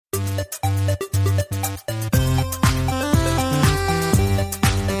Hello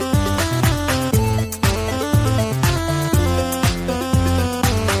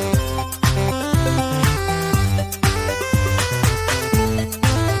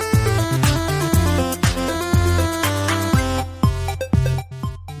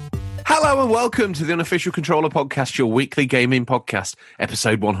and welcome to the Unofficial Controller Podcast, your weekly gaming podcast,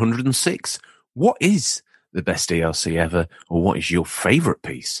 episode 106. What is the best DLC ever, or what is your favourite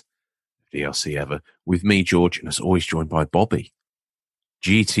piece of DLC ever? With me, George, and as always joined by Bobby.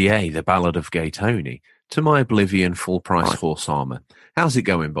 GTA, the Ballad of Gay Tony, to my Oblivion full-price horse armour. How's it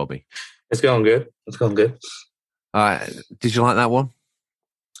going, Bobby? It's going good. Did you like that one?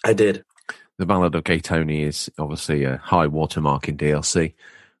 I did. The Ballad of Gay Tony is obviously a high watermark in DLC.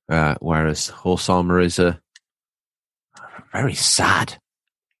 Whereas Horse Armour is a very sad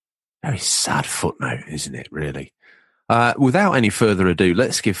footnote, isn't it, really? Without any further ado,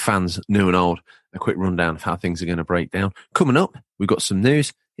 let's give fans new and old a quick rundown of how things are going to break down. Coming up, we've got some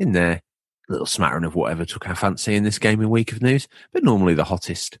news in there, a little smattering of whatever took our fancy in this gaming week of news, but normally the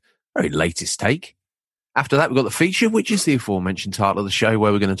hottest, very latest take. After that, we've got the feature, which is the aforementioned title of the show,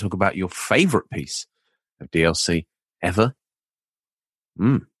 where we're going to talk about your favourite piece of DLC ever.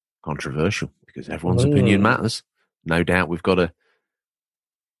 Controversial, because everyone's opinion matters. No doubt we've got a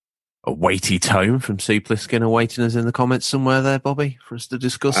weighty tome from C. Pliskin awaiting us in the comments somewhere there, Bobby, for us to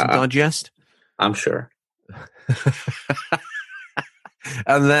discuss and digest. I'm sure.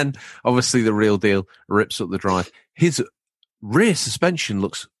 And then, obviously, the real deal rips up the drive. His rear suspension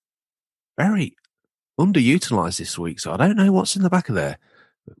looks very underutilised this week, so I don't know what's in the back of there.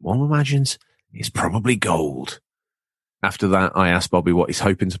 But one imagines it's probably gold. After that, I asked Bobby what he's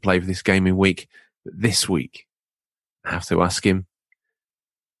hoping to play for this gaming week. But this week, I have to ask him.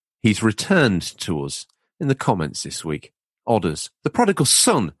 He's returned to us in the comments this week. Odders, the prodigal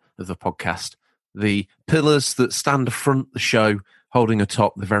son of the podcast, the pillars that stand afront the show, holding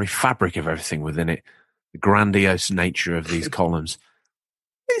atop the very fabric of everything within it, the grandiose nature of these columns.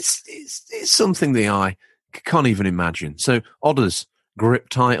 It's something the eye can't even imagine. So, Odders, grip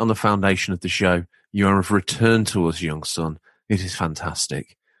tight on the foundation of the show. You have returned to us, young son. It is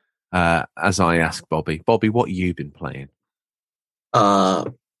fantastic. As I ask Bobby, what have you been playing?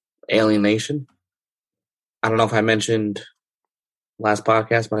 Alienation. I don't know if I mentioned last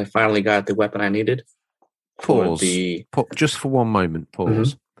podcast, but I finally got the weapon I needed. Pause. Just for one moment,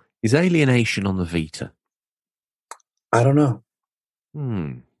 pause. Mm-hmm. Is Alienation on the Vita? I don't know.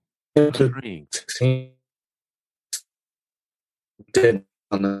 Intrigued. Did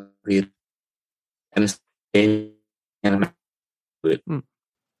on the Vita. And it's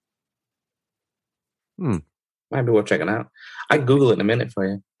might be worth checking out. I Google it in a minute for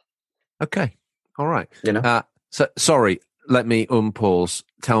you. Okay, all right. You know. So sorry. Let me unpause.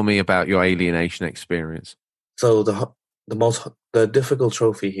 Tell me about your Alienation experience. So the difficult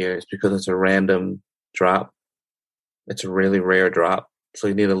trophy here is because it's a random drop. It's a really rare drop. So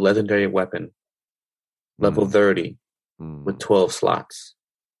you need a legendary weapon, level 30, with 12 slots.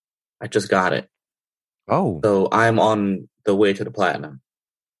 I just got it. Oh. So I'm on the way to the platinum.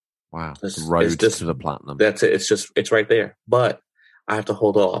 Wow. Road to the platinum. That's it. It's right there. But I have to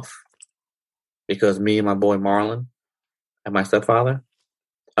hold off because me and my boy Marlon and my stepfather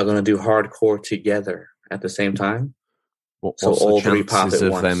are going to do hardcore together at the same time. What's all the three pop at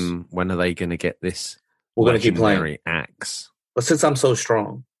once. Them, when are they going to get this? We're going to keep playing axe. But since I'm so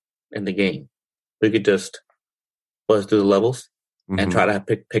strong in the game, we could just buzz through the levels and try to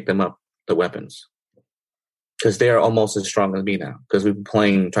pick them up, the weapons. Because they are almost as strong as me now. Because we've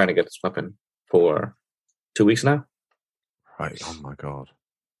been trying to get this weapon for 2 weeks now. Right. Oh, my God.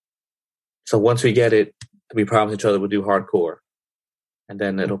 So once we get it, we promise each other we'll do hardcore. And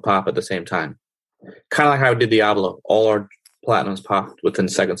then it'll pop at the same time. Kind of like how we did Diablo. All our platinums popped within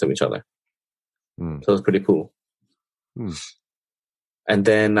seconds of each other. So it's pretty cool. And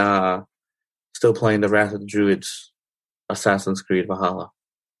then still playing the Wrath of the Druids, Assassin's Creed Valhalla.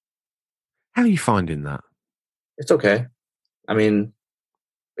 How are you finding that? It's okay. I mean,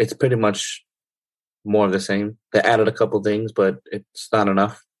 it's pretty much more of the same. They added a couple things, but it's not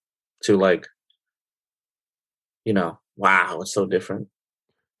enough to wow, it's so different.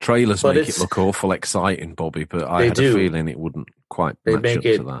 Trailers make it look awful exciting, Bobby, but I had a feeling it wouldn't quite match up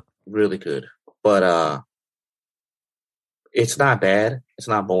to that. Really good. But it's not bad. It's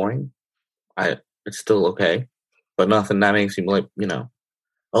not boring. It's still okay. But nothing that makes you like,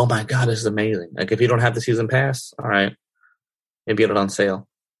 oh my God, this is amazing. Like, if you don't have the season pass, all right, maybe get it on sale.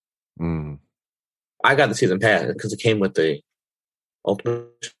 I got the season pass because it came with the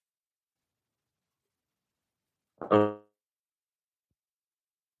Ultimate.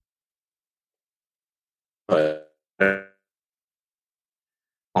 But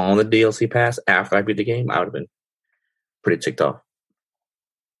on the DLC pass after I beat the game, I would have been pretty ticked off.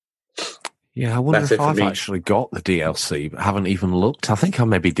 Yeah, I wonder That's if it for I've me. actually got the DLC, but haven't even looked. I think I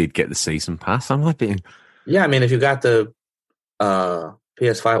maybe did get the season pass. I might be. Yeah, I mean, if you got the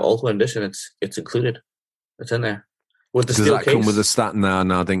PS5 Ultimate Edition, it's included. It's in there with the Does steel that case. come with a stat? No,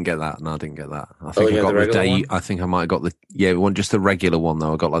 I didn't get that. No, I didn't get that. I think I yeah, got the the regular day. one? I think I might have got the it wasn't just the regular one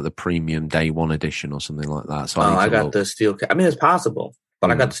though. I got like the premium day one edition or something like that. So I need to got look. the steel. I mean, it's possible,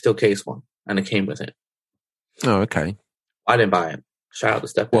 but I got Mm. the steel case one, and it came with it. Oh, okay. I didn't buy it. Shout out to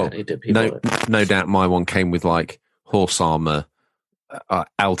Stepdad. Well, He did people it. no doubt my one came with like horse armor,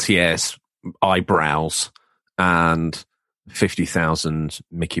 LTS eyebrows, and 50,000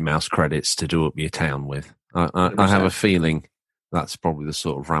 Mickey Mouse credits to do up your town with. I have a 100%. feeling that's probably the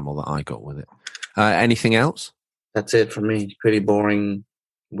sort of ramble that I got with it. Anything else? That's it for me. Pretty boring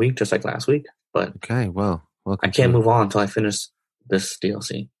week, just like last week. But Okay, well, welcome. I can't move on until I finish this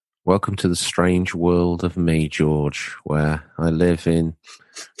DLC. Welcome to the strange world of me, George, where I live in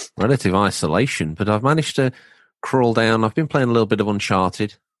relative isolation, but I've managed to crawl down. I've been playing a little bit of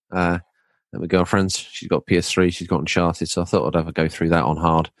Uncharted. My girlfriend's, she's got PS3, she's got Uncharted, so I thought I'd have a go through that on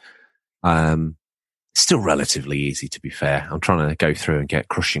hard. Still relatively easy, to be fair. I'm trying to go through and get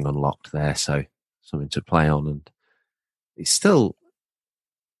Crushing unlocked there, so something to play on. And it's still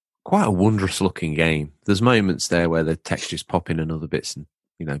quite a wondrous looking game. There's moments there where the textures pop in and other bits and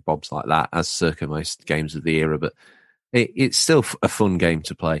bobs like that, as circa most games of the era, but it's still a fun game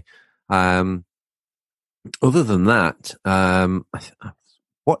to play. Other than that, I'm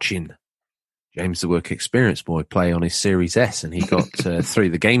watching James the Work Experience Boy play on his Series S, and he got through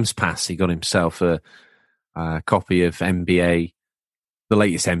the Games Pass. He got himself a copy of NBA, the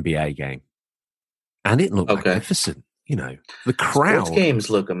latest NBA game, and it looked magnificent. The crowd. Sports games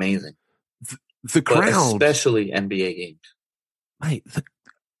look amazing. The crowd, but especially NBA games, mate.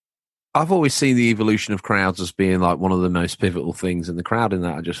 I've always seen the evolution of crowds as being like one of the most pivotal things, and the crowd in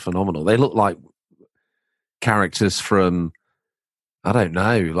that are just phenomenal. They look like characters from, I don't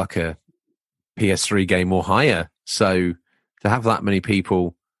know, like a PS3 game or higher. So to have that many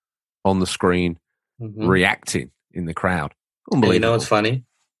people on the screen reacting in the crowd, unbelievable. And what's funny?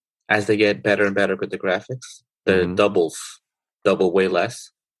 As they get better and better with the graphics, the double way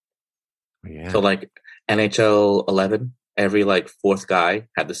less. Yeah. So like NHL 11. Every like fourth guy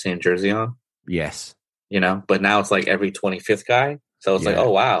had the same jersey on. Yes. But now it's like every 25th guy. So it's like,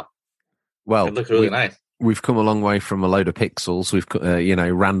 oh, wow. Well, it looks really nice. We've come a long way from a load of pixels. We've,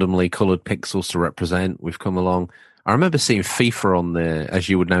 randomly colored pixels to represent. We've come along. I remember seeing FIFA on as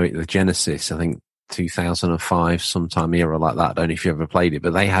you would know it, the Genesis, I think 2005, sometime era like that. I don't know if you ever played it,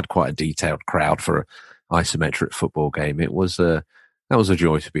 but they had quite a detailed crowd for an isometric football game. That was a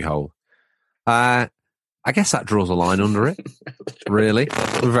joy to behold. I guess that draws a line under it, really.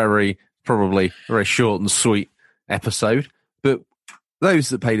 Probably very short and sweet episode. But those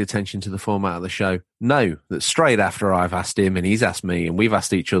that paid attention to the format of the show know that straight after I've asked him and he's asked me and we've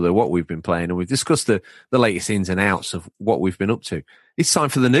asked each other what we've been playing and we've discussed the latest ins and outs of what we've been up to, it's time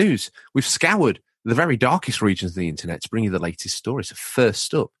for the news. We've scoured the very darkest regions of the internet to bring you the latest stories. So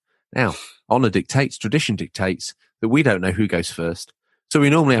first up, now, honor dictates, tradition dictates that we don't know who goes first. So we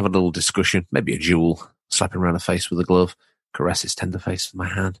normally have a little discussion, maybe a duel. Slapping around a face with a glove, caress its tender face with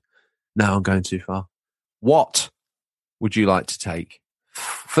my hand. No, I'm going too far. What would you like to take?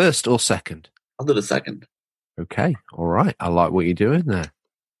 First or second? I'll do the second. Okay, all right. I like what you're doing there.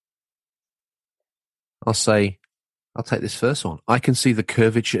 I'll take this first one. I can see the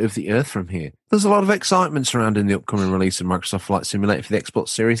curvature of the Earth from here. There's a lot of excitement surrounding the upcoming release of Microsoft Flight Simulator for the Xbox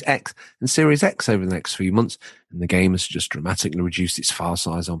Series X and Series X over the next few months, and the game has just dramatically reduced its file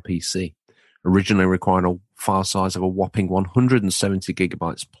size on PC. Originally requiring a file size of a whopping 170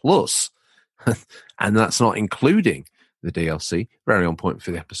 gigabytes plus, and that's not including the DLC. Very on point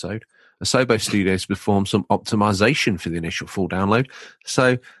for the episode. Asobo Studios performed some optimization for the initial full download,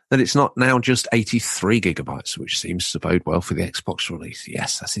 so that it's not now just 83 gigabytes, which seems to bode well for the Xbox release.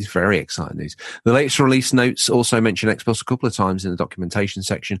 Yes, that is very exciting news. The latest release notes also mention Xbox a couple of times in the documentation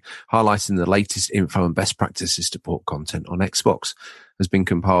section, highlighting the latest info and best practices to port content on Xbox. Has been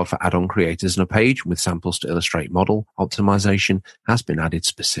compiled for add-on creators, and a page with samples to illustrate model optimization has been added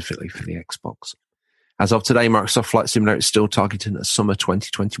specifically for the Xbox. As of today, Microsoft Flight Simulator is still targeting a summer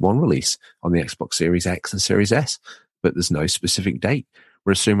 2021 release on the Xbox Series X and Series S, but there's no specific date.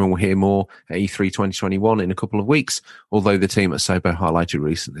 We're assuming we'll hear more at E3 2021 in a couple of weeks, although the team at Asobo highlighted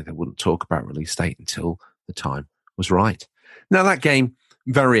recently they wouldn't talk about release date until the time was right. Now, that game,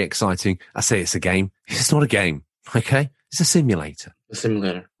 very exciting. I say it's a game. It's not a game, okay? It's a simulator. A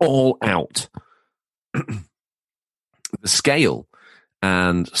simulator. All out. the scale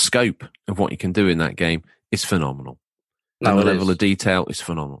and scope of what you can do in that game is phenomenal. No, And the it level is. of detail is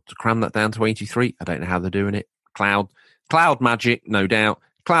phenomenal. To cram that down to 83, I don't know how they're doing it. Cloud magic, no doubt.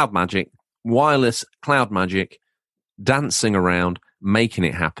 Cloud magic, wireless cloud magic, dancing around, making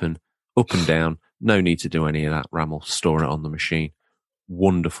it happen, up and down. No need to do any of that. RAM will store it on the machine.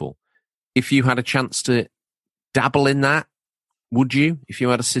 Wonderful. If you had a chance to dabble in that, would you? If you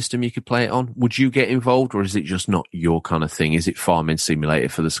had a system you could play it on, would you get involved, or is it just not your kind of thing? Is it farming simulator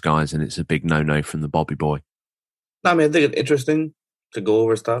for the skies and it's a big no-no from the Bobby boy? No, I mean, I think it's interesting to go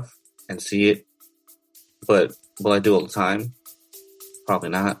over stuff and see it, but will I do it all the time? Probably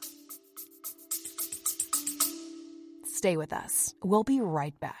not. Stay with us. We'll be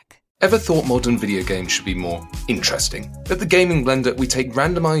right back. Ever thought modern video games should be more interesting? At the Gaming Blender, we take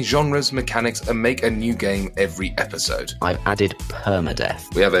randomized genres, mechanics, and make a new game every episode. I've added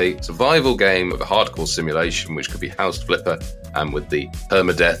permadeath. We have a survival game of a hardcore simulation, which could be House Flipper, and with the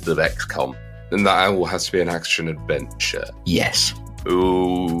permadeath of XCOM. And that all has to be an action adventure. Yes.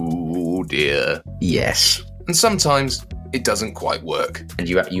 Oh dear. Yes. And sometimes it doesn't quite work. And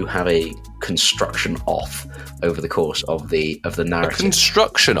you have a construction off over the course of the narrative. A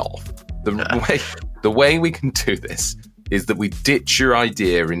construction off. The way we can do this is that we ditch your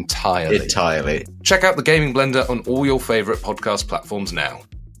idea entirely. Entirely. Check out the Gaming Blender on all your favourite podcast platforms now.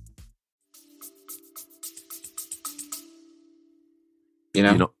 You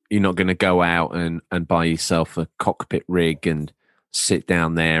know? You're not going to go out and buy yourself a cockpit rig and sit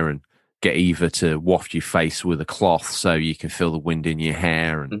down there and get Eva to waft your face with a cloth so you can feel the wind in your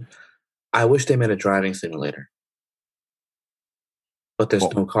hair. And I wish they made a driving simulator. But there's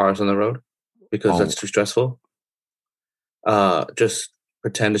no cars on the road because that's too stressful. Just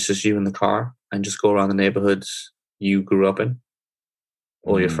pretend it's just you in the car and just go around the neighborhoods you grew up in,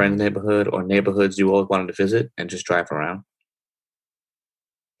 or your friend's neighborhood, or neighborhoods you always wanted to visit, and just drive around.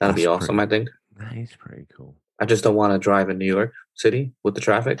 That'd be awesome, I think. That is pretty cool. I just don't want to drive in New York City with the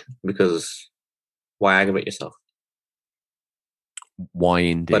traffic because why aggravate yourself? Why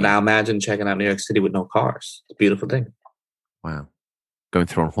indeed? But now imagine checking out New York City with no cars. It's a beautiful thing. Wow. Going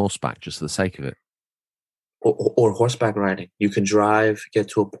through on horseback just for the sake of it. Or horseback riding. You can drive, get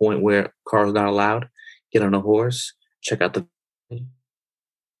to a point where cars are not allowed, get on a horse, check out the...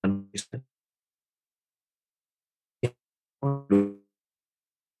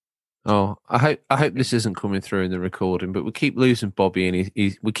 Oh, I hope this isn't coming through in the recording, but we keep losing Bobby, and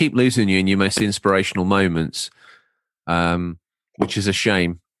we keep losing you in your most inspirational moments, which is a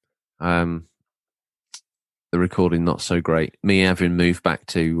shame. The recording not so great. Me having moved back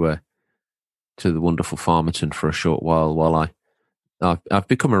to the wonderful Farmerton for a short while I've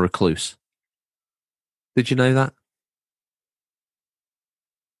become a recluse. Did you know that?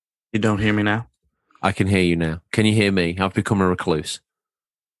 You don't hear me now? I can hear you now. Can you hear me? I've become a recluse.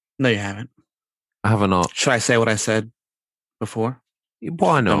 No, you haven't. I have not. Should I say what I said before?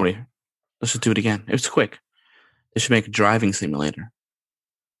 Why not? Don't worry. Let's just do it again. It was quick. They should make a driving simulator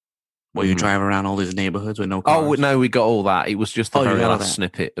where you drive around all these neighborhoods with no cars. Oh, no, we got all that. It was just the very you got last that.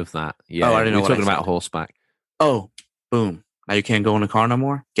 snippet of that. Yeah, Oh, I didn't know we're what talking I about said. horseback. Oh, boom. Now you can't go in a car no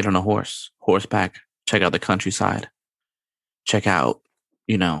more? Get on a horse. Horseback. Check out the countryside. Check out,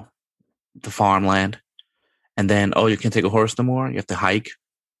 the farmland. And then, you can't take a horse no more? You have to hike.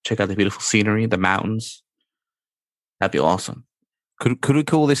 Check out the beautiful scenery, the mountains. That'd be awesome. Could we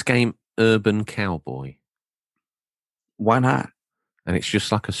call this game Urban Cowboy? Why not? And it's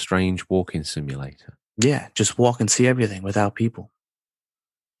just like a strange walking simulator. Yeah, just walk and see everything without people.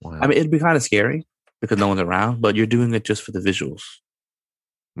 Wow. I mean, it'd be kind of scary because no one's around, but you're doing it just for the visuals.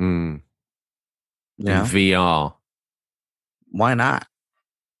 In Yeah. VR. Why not?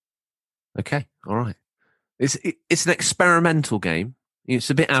 Okay, all right. It's an experimental game. It's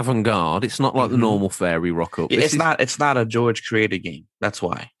a bit avant-garde. It's not like the normal fairy rock up. It's not a George created game. That's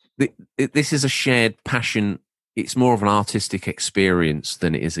why. This is a shared passion. It's more of an artistic experience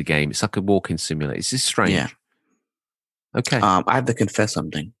than it is a game. It's like a walking simulator. It's just strange. Yeah. Okay. I have to confess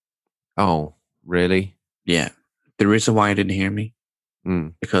something. Oh, really? Yeah. The reason why you didn't hear me,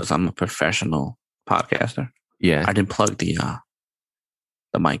 because I'm a professional podcaster. Yeah. I didn't plug the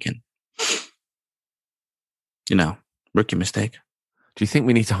mic in. Rookie mistake. Do you think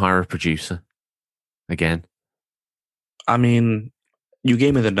we need to hire a producer again? I mean, you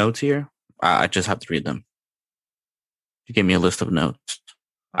gave me the notes here. I just have to read them. You gave me a list of notes.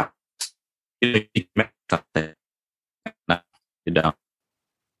 No, you don't.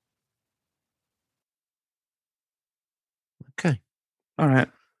 Okay. All right.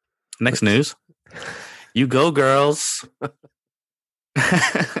 Next news. You go, girls.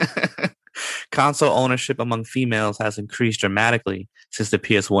 Console ownership among females has increased dramatically since the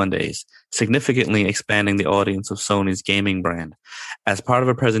PS1 days, significantly expanding the audience of Sony's gaming brand. As part of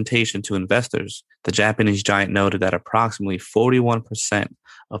a presentation to investors, the Japanese giant noted that approximately 41%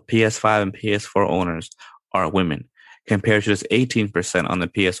 of PS5 and PS4 owners are women, compared to just 18% on the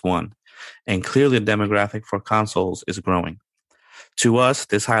PS1. And clearly the demographic for consoles is growing. To us,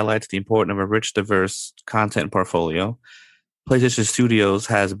 this highlights the importance of a rich, diverse content portfolio. PlayStation Studios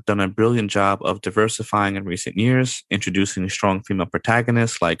has done a brilliant job of diversifying in recent years, introducing strong female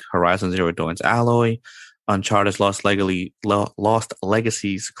protagonists like Horizon Zero Dawn's Aloy, Uncharted's Lost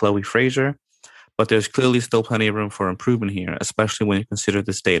Legacy's Chloe Fraser, but there's clearly still plenty of room for improvement here, especially when you consider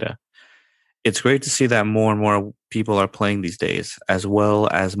this data. It's great to see that more and more people are playing these days, as well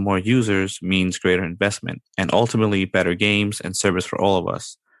as more users means greater investment, and ultimately better games and service for all of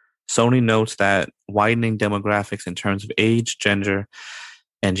us. Sony notes that widening demographics in terms of age, gender,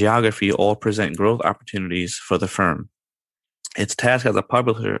 and geography all present growth opportunities for the firm. Its task as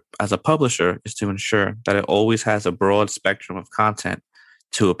a publisher is to ensure that it always has a broad spectrum of content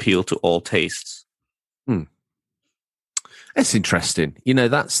to appeal to all tastes. That's interesting. You know,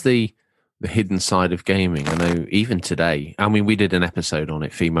 that's the hidden side of gaming. I know even today, I mean, we did an episode on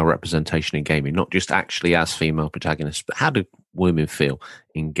it, female representation in gaming, not just actually as female protagonists, but how do women feel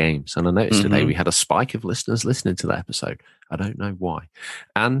in games? And I noticed today we had a spike of listeners listening to that episode. I don't know why.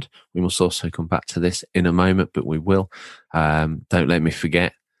 And we must also come back to this in a moment, but we will. Don't let me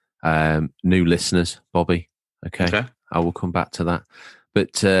forget. New listeners, Bobby. Okay. I will come back to that.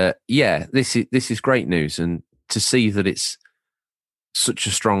 But yeah, this is great news. And to see that it's such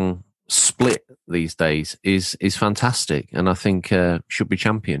a strong split these days is fantastic, and I think should be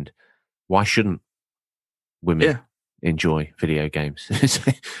championed. Why shouldn't women enjoy video games?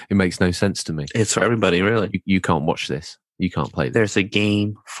 It makes no sense to me. It's for everybody, really. You can't watch this. You can't play this. There's a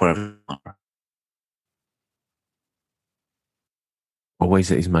game for everyone.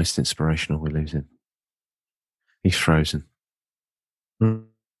 Always at his most inspirational, we lose him. He's frozen. And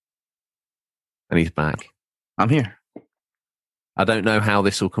he's back. I'm here. I don't know how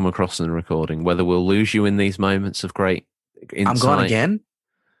this will come across in the recording, whether we'll lose you in these moments of great insight. I'm gone again?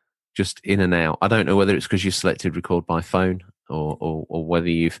 Just in and out. I don't know whether it's because you selected record by phone or whether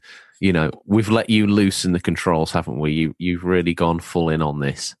you've, we've let you loosen the controls, haven't we? You've really gone full in on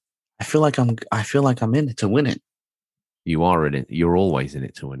this. I feel like I'm in it to win it. You are in it. You're always in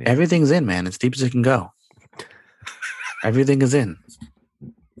it to win it. Everything's in, man. As deep as it can go. Everything is in.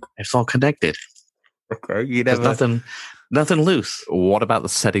 It's all connected. Okay, There's nothing loose. What about the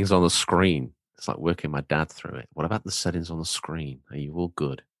settings on the screen? It's like working my dad through it. What about the settings on the screen? Are you all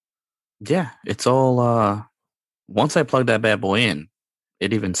good? Yeah, it's all. Once I plugged that bad boy in,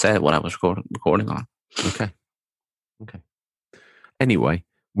 it even said what I was recording on. Okay. Anyway,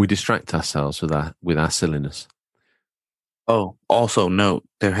 we distract ourselves with our silliness. Oh, also note,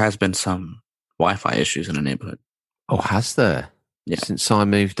 there has been some Wi-Fi issues in the neighborhood. Oh, has there? Yeah. Since I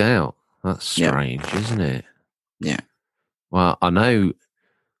moved out. That's strange, isn't it? Yeah. Well, I know a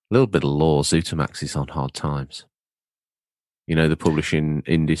little bit of law. Zutamax is on hard times. The publishing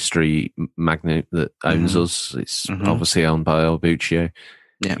industry magnate that owns us. It's obviously owned by Albuccio.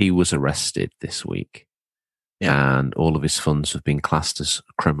 Yeah. He was arrested this week. Yeah. And all of his funds have been classed as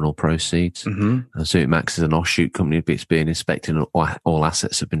criminal proceeds. Zutamax is an offshoot company. It's being inspected and all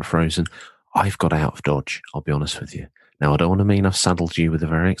assets have been frozen. I've got out of Dodge, I'll be honest with you. Now, I don't want to mean I've saddled you with a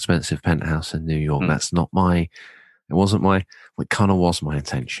very expensive penthouse in New York. That's not it kind of was my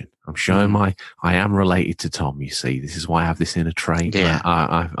intention. I'm showing I am related to Tom, you see. This is why I have this inner trait. Yeah.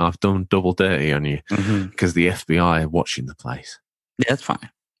 I've done double dirty on you because the FBI are watching the place. Yeah, that's fine.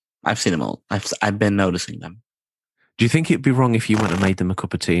 I've seen them all. I've been noticing them. Do you think it'd be wrong if you went and made them a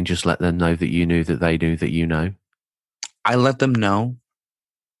cup of tea and just let them know that you knew that they knew that you know? I let them know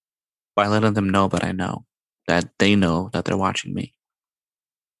by letting them know that I know. That they know that they're watching me.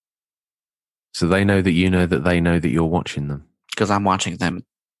 So they know that you know that they know that you're watching them? Because I'm watching them.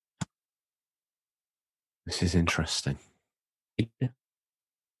 This is interesting. I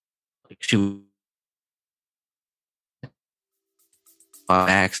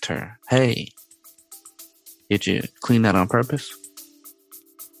asked her, hey, did you clean that on purpose?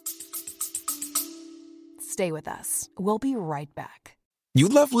 Stay with us. We'll be right back. You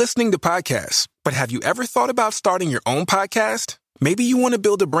love listening to podcasts, but have you ever thought about starting your own podcast? Maybe you want to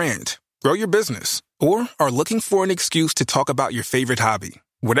build a brand, grow your business, or are looking for an excuse to talk about your favorite hobby.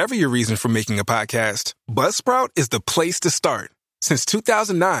 Whatever your reason for making a podcast, Buzzsprout is the place to start. Since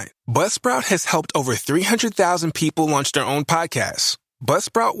 2009, Buzzsprout has helped over 300,000 people launch their own podcasts.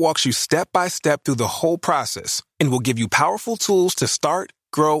 Buzzsprout walks you step by step through the whole process and will give you powerful tools to start,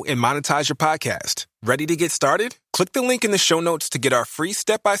 grow, and monetize your podcast. Ready to get started? Click the link in the show notes to get our free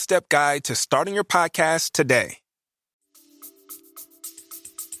step-by-step guide to starting your podcast today.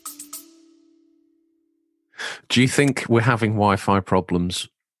 Do you think we're having Wi-Fi problems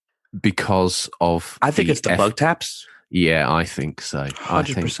because of? I think it's the bug taps. Yeah, I think so.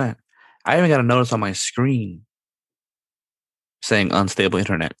 100%. I even got a notice on my screen saying unstable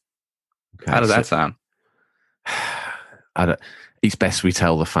internet. Okay, How does that sound? It's best we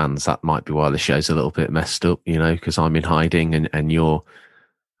tell the fans. That might be why the show's a little bit messed up, because I'm in hiding and you're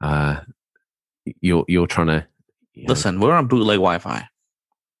trying to Listen. We're on bootleg Wi-Fi.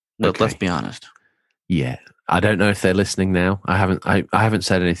 Okay. Let's be honest. Yeah, I don't know if they're listening now. I haven't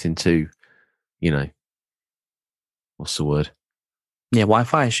said anything to, what's the word? Yeah,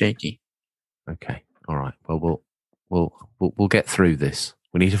 Wi-Fi is shaky. Okay, all right. Well, we'll get through this.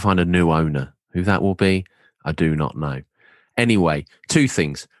 We need to find a new owner. Who that will be, I do not know. Anyway, two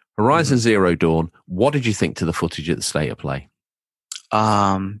things. Horizon Zero Dawn, what did you think to the footage at the State of Play?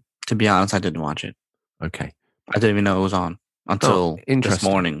 To be honest, I didn't watch it. Okay. I didn't even know it was on until this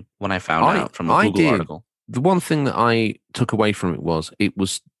morning when I found out from a Google article. The one thing that I took away from it was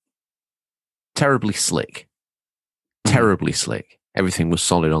terribly slick. Terribly slick. Everything was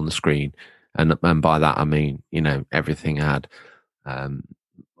solid on the screen. And by that, I mean, everything had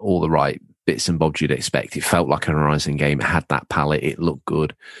all the right bits and bobs you'd expect. It felt like a Horizon game. It had that palette. It looked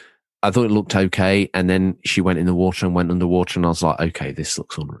good. I thought it looked okay. And then she went in the water and went underwater, and I was like, okay, this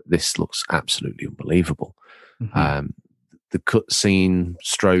looks absolutely unbelievable. Mm-hmm. The cutscene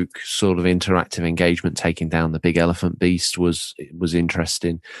stroke sort of interactive engagement taking down the big elephant beast was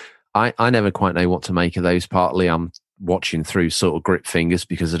interesting. I never quite know what to make of those. Partly I'm watching through sort of grip fingers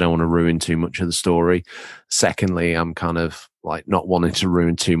because I don't want to ruin too much of the story. Secondly, I'm kind of like not wanting to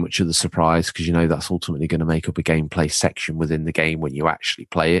ruin too much of the surprise because that's ultimately going to make up a gameplay section within the game when you actually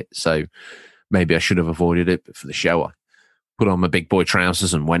play it. So maybe I should have avoided it, but for the show I put on my big boy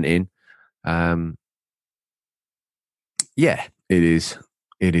trousers and went in. Yeah, it is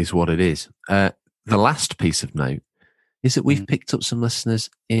what it is. The last piece of note is that we've picked up some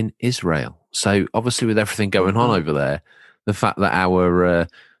listeners in Israel. So obviously with everything going on over there, the fact that our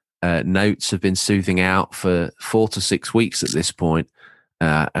notes have been soothing out for 4 to 6 weeks at this point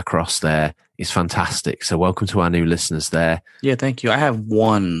across there is fantastic. So welcome to our new listeners there. Yeah, thank you. I have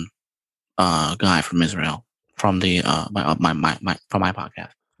one guy from Israel from the from my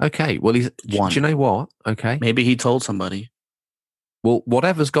podcast. Okay, well, do you know what? Okay. Maybe he told somebody. Well,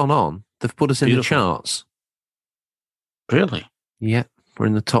 whatever's gone on, they've put us in the charts. Really? Yeah, we're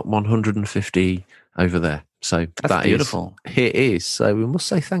in the top 150 over there. So that's beautiful. It is. So we must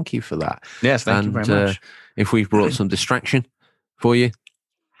say thank you for that. Yes, thank you very much. If we've brought some distraction for you,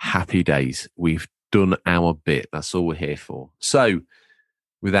 happy days. We've done our bit. That's all we're here for. So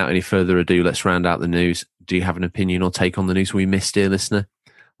without any further ado, let's round out the news. Do you have an opinion or take on the news we missed, dear listener?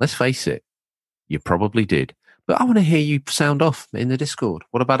 Let's face it, you probably did. But I want to hear you sound off in the Discord.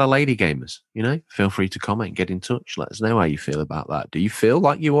 What about our lady gamers? Feel free to comment, get in touch. Let us know how you feel about that. Do you feel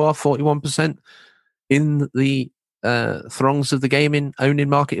like you are 41% in the throngs of the gaming owning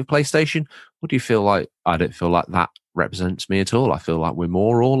market of PlayStation? Or do you feel like, I don't feel like that represents me at all? I feel like we're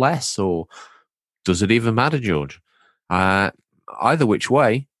more or less, or does it even matter, George? Either which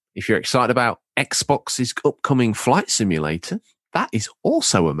way, if you're excited about Xbox's upcoming flight simulator, that is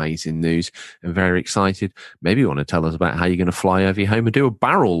also amazing news and very excited. Maybe you want to tell us about how you're going to fly over your home and do a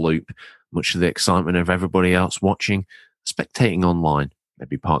barrel loop, much to the excitement of everybody else watching, spectating online,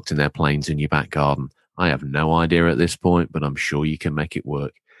 maybe parked in their planes in your back garden. I have no idea at this point, but I'm sure you can make it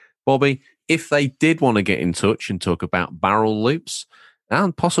work. Bobby, if they did want to get in touch and talk about barrel loops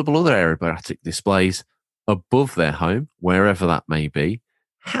and possible other aerobatic displays above their home, wherever that may be,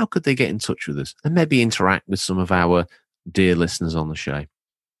 how could they get in touch with us and maybe interact with some of our dear listeners on the show?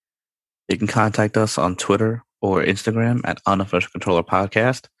 You can contact us on Twitter or Instagram at Unofficial Controller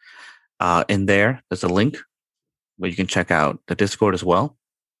Podcast. In there's a link where you can check out the Discord as well,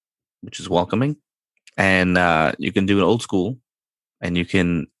 which is welcoming. And you can do an old school, and you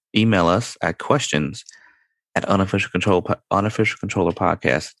can email us at questions at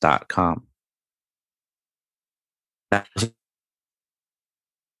unofficialcontrollerpodcast.com.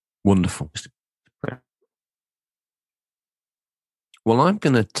 Wonderful. Well, I'm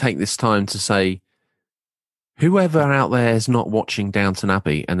going to take this time to say, whoever out there is not watching Downton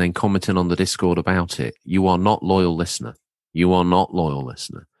Abbey and then commenting on the Discord about it, you are not loyal listener. You are not loyal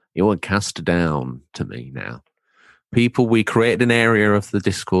listener. You are cast down to me now. People, we created an area of the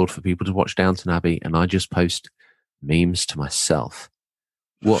Discord for people to watch Downton Abbey, and I just post memes to myself.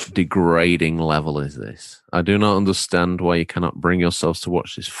 What degrading level is this? I do not understand why you cannot bring yourselves to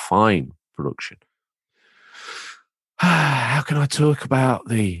watch this fine production. How can I talk about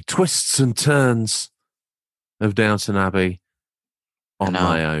the twists and turns of Downton Abbey on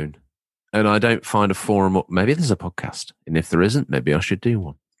my own? And I don't find a forum up. Maybe there's a podcast. And if there isn't, maybe I should do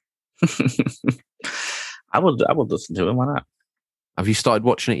one. I would listen to it. Why not? Have you started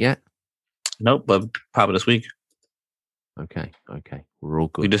watching it yet? Nope, but probably this week. Okay. We're all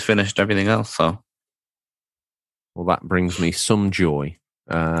good. We just finished everything else, so. Well, that brings me some joy.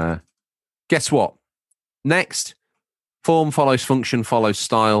 Guess what? Next, form follows function, follows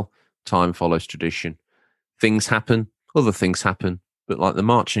style, time follows tradition. Things happen, other things happen, but like the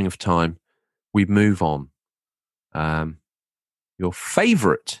marching of time, we move on. Your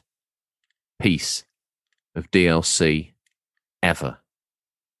favourite piece of DLC ever?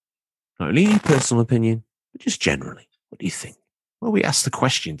 Not only your personal opinion, but just generally. What do you think? Well, we asked the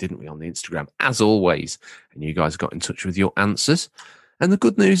question, didn't we, on the Instagram, as always, and you guys got in touch with your answers. And the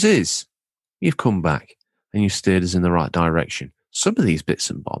good news is, you've come back and you've steered us in the right direction. Some of these bits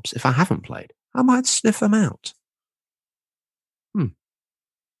and bobs, if I haven't played, I might sniff them out.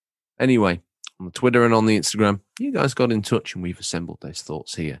 Anyway, on the Twitter and on the Instagram, you guys got in touch and we've assembled those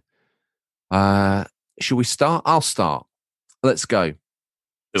thoughts here. Shall we start? I'll start. Let's go.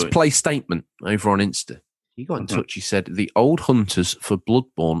 Let's play statement over on Insta. You got in touch. You said, the old Hunters for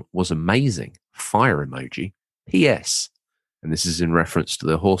Bloodborne was amazing. Fire emoji. P.S. And this is in reference to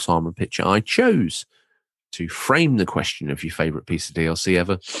the horse armor picture I chose to frame the question of your favorite piece of DLC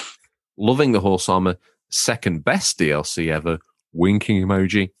ever. Loving the horse armor. Second best DLC ever. Winking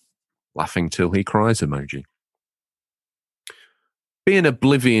emoji. Laughing till he cries emoji. Being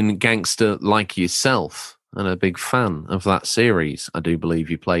Oblivion gangster like yourself and a big fan of that series, I do believe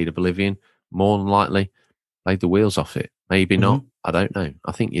you played Oblivion. More than likely, played the wheels off it. Maybe not. I don't know.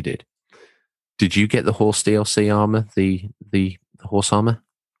 I think you did. Did you get the horse DLC armor? The horse armor?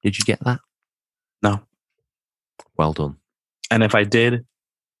 Did you get that? No. Well done. And if I did,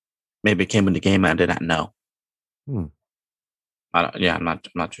 maybe it came in the game and I did not know. I'm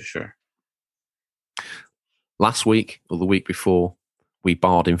not too sure. Last week or the week before, we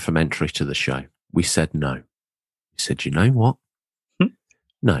barred Infomentary to the show. We said no. We said, you know what?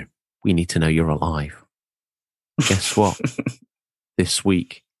 No, we need to know you're alive. Guess what? This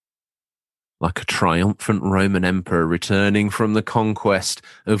week, like a triumphant Roman emperor returning from the conquest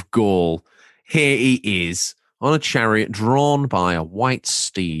of Gaul, here he is on a chariot drawn by a white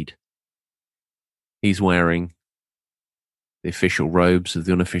steed. He's wearing the official robes of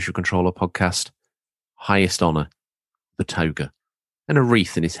the Unofficial Controller podcast, highest honour, the toga, and a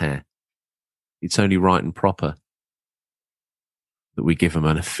wreath in his hair. It's only right and proper that we give him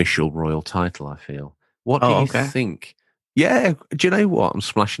an official royal title, I feel. What do you think? Yeah, do you know what? I'm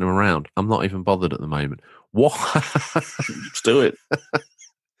splashing him around. I'm not even bothered at the moment. What? Let's do it.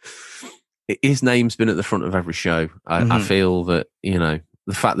 His name's been at the front of every show. I feel that, the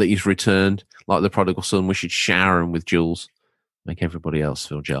fact that he's returned, like the prodigal son, we should shower him with jewels, make everybody else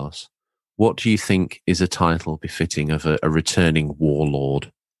feel jealous. What do you think is a title befitting of a returning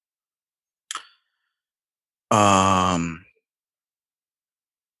warlord? I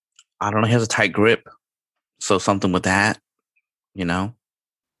don't know. He has a tight grip. So something with that, Do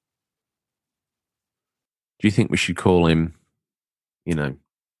you think we should call him,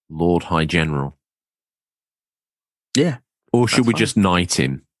 Lord High General? Yeah. Or should we just knight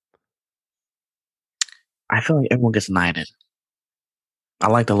him? I feel like everyone gets knighted. I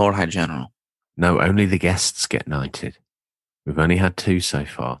like the Lord High General. No, only the guests get knighted. We've only had 2 so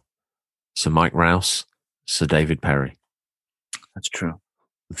far. Sir Mike Rouse, Sir David Perry. That's true.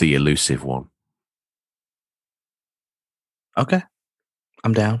 The elusive one. Okay.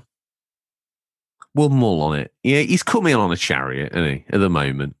 I'm down. We'll mull on it. Yeah, he's coming on a chariot, isn't he, at the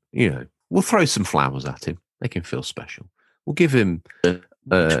moment? We'll throw some flowers at him. Make him feel special. We'll give him...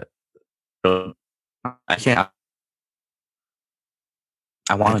 I can't...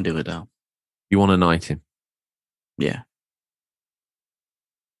 I want to do it, though. You want to knight him? Yeah.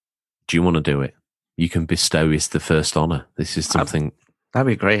 Do you want to do it? You can bestow his the first honour. This is something... That'd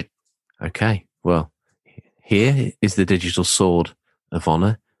be great. Okay, well, here is the digital sword of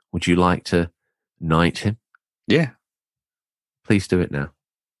honour. Would you like to knight him? Yeah. Please do it now.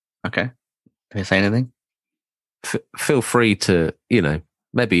 Okay. Can I say anything? Feel free to,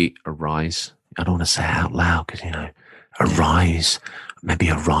 maybe arise. I don't want to say it out loud because, arise. Maybe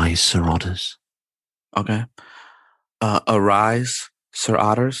arise, Sir Otters. Okay. Arise, Sir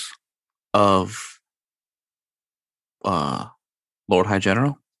Otters of Lord High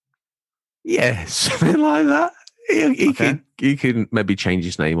General? Yeah, something like that. He can maybe change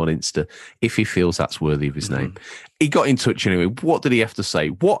his name on Insta if he feels that's worthy of his name. He got in touch anyway. What did he have to say?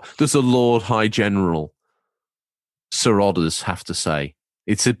 What does the Lord High General Sir Odders have to say?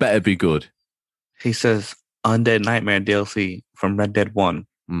 It better be good. He says Undead Nightmare DLC from Red Dead 1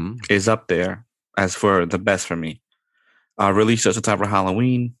 is up there as for the best for me. Released just in time for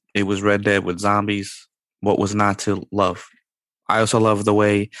Halloween. It was Red Dead with zombies. What was not to love? I also love the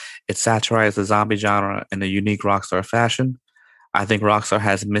way it satirized the zombie genre in a unique Rockstar fashion. I think Rockstar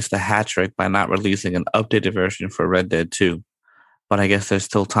has missed a hat trick by not releasing an updated version for Red Dead 2. But I guess there's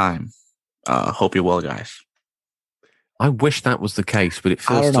still time. Hope you're well, guys. I wish that was the case, but it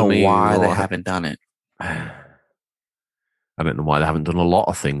feels I don't to me know why they like- haven't done it. I don't know why they haven't done a lot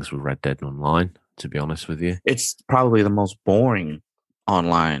of things with Red Dead Online, to be honest with you. It's probably the most boring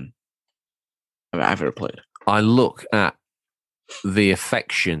online I've ever played. I look at the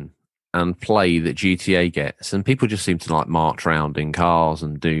affection and play that GTA gets, and people just seem to like march around in cars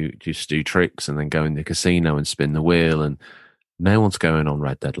and do tricks and then go in the casino and spin the wheel, and no one's going on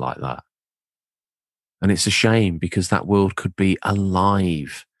Red Dead like that. And it's a shame because that world could be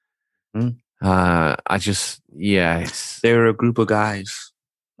alive. There are a group of guys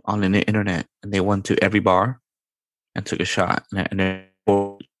on the internet, and they went to every bar and took a shot. And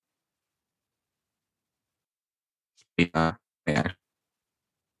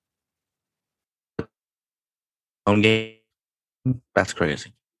own game. That's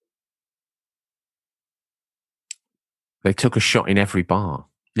crazy. They took a shot in every bar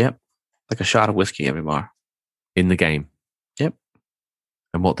Yep, like a shot of whiskey every bar. in the game. Yep.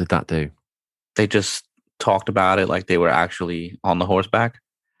 And what did that do? They just talked about it like they were actually on the horseback,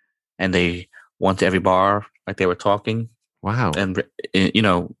 and they went to every bar like they were talking. Wow. And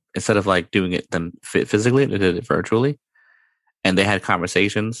instead of like doing it them physically, they did it virtually, and they had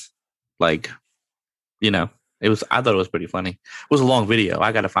conversations. Like, it was. I thought it was pretty funny. It was a long video.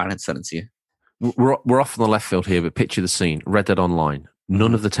 I got to find it and send it to you. We're off on the left field here, but picture the scene. Red Dead Online.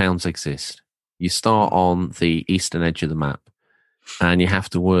 None of the towns exist. You start on the eastern edge of the map, and you have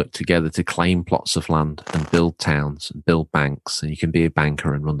to work together to claim plots of land and build towns and build banks. And you can be a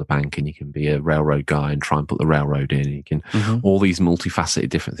banker and run the bank, and you can be a railroad guy and try and put the railroad in. And you can all these multifaceted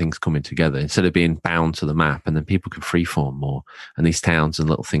different things coming together instead of being bound to the map. And then people can freeform more, and these towns and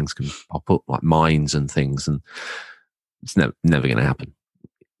little things can pop up like mines and things. And it's never going to happen.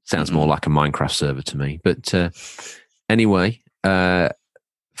 Sounds more like a Minecraft server to me. But anyway,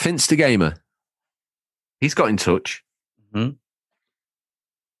 Finster Gamer, he's got in touch. He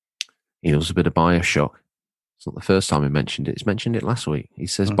knows a bit of Bioshock. It's not the first time he mentioned it. He's mentioned it last week. He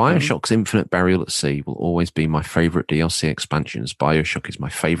says, Bioshock's Infinite Burial at Sea will always be my favourite DLC expansion, as Bioshock is my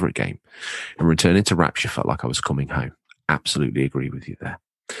favourite game. And returning to Rapture felt like I was coming home. Absolutely agree with you there.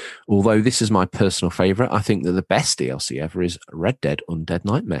 Although this is my personal favourite, I think that the best DLC ever is Red Dead Undead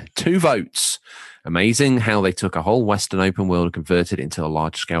Nightmare. 2 votes. Amazing how they took a whole Western open world and converted it into a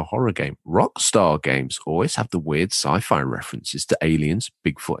large-scale horror game. Rockstar games always have the weird sci-fi references to aliens,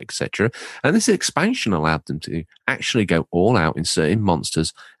 Bigfoot, etc. And this expansion allowed them to actually go all out in certain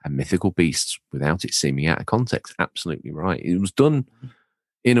monsters and mythical beasts without it seeming out of context. Absolutely right. It was done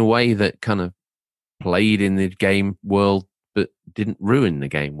in a way that kind of played in the game world but didn't ruin the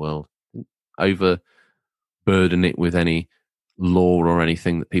game world, didn't overburden it with any lore or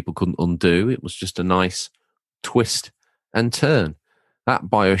anything that people couldn't undo. It was just a nice twist and turn. That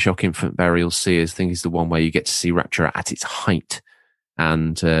Bioshock Infinite Burial Sea, I think, is the one where you get to see Rapture at its height,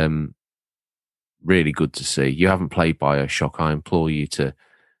 and really good to see. You haven't played Bioshock, I implore you to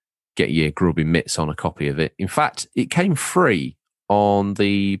get your grubby mitts on a copy of it. In fact, it came free on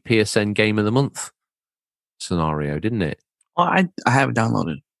the PSN Game of the Month scenario, didn't it? Well, I have it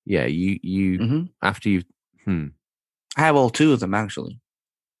downloaded. Yeah, you after you've I have all 2 of them actually.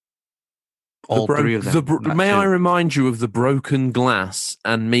 All 3 of them. May I remind you of the broken glass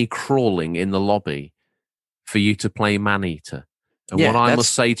and me crawling in the lobby for you to play Maneater? And what I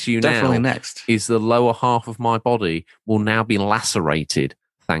must say to you now next is the lower half of my body will now be lacerated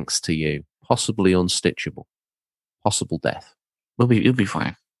thanks to you. Possibly unstitchable. Possible death. You'll be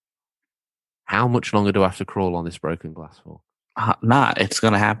fine. How much longer do I have to crawl on this broken glass for? It's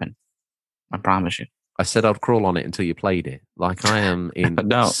going to happen. I promise you. I said I'd crawl on it until you played it. Like I am in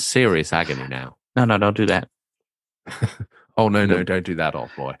serious agony now. No, don't do that. Oh, no, don't do that, old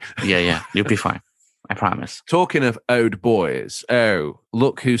boy. Yeah, you'll be fine. I promise. Talking of old boys,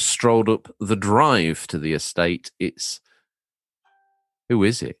 look who strolled up the drive to the estate. Who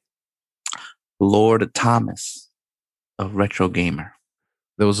is it? Lord Thomas of Retro Gamer.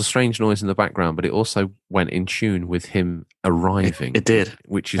 There was a strange noise in the background, but it also went in tune with him arriving. It did.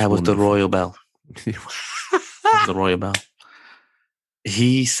 Which is that was wonderful. the royal bell. of the Royal Bell.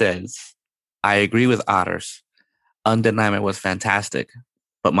 He says, I agree with Otters. Undead Nightmare was fantastic,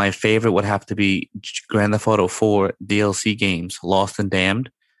 but my favorite would have to be Grand Theft Auto 4 DLC games, Lost and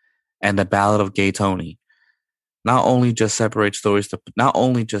Damned, and The Ballad of Gay Tony. Not only just separate stories to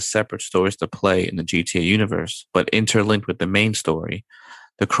play in the GTA universe, but interlinked with the main story.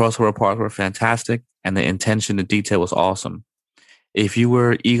 The crossover parts were fantastic, and the attention to detail was awesome. If you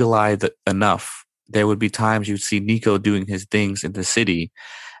were eagle-eyed enough, there would be times you'd see Nico doing his things in the city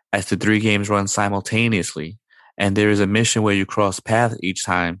as the 3 games run simultaneously, and there is a mission where you cross paths each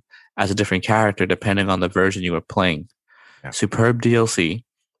time as a different character depending on the version you were playing. Yeah. Superb DLC,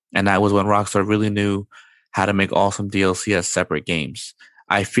 and that was when Rockstar really knew how to make awesome DLC as separate games.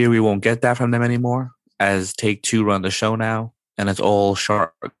 I fear we won't get that from them anymore, as Take-Two run the show now, and it's all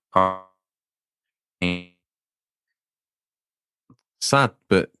sharp. Sad,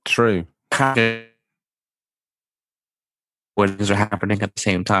 but true. Where things are happening at the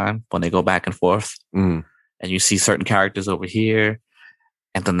same time when they go back and forth. Mm. And you see certain characters over here,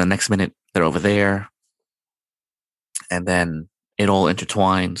 and then the next minute they're over there. And then it all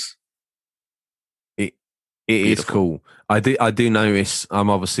intertwines. It is cool. I do notice, I'm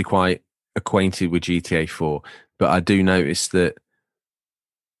obviously quite acquainted with GTA 4, but I do notice that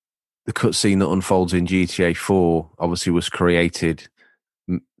the cutscene that unfolds in GTA 4 obviously was created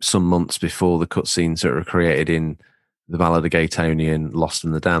some months before the cutscenes that were created in The Ballad of Gay Tony and Lost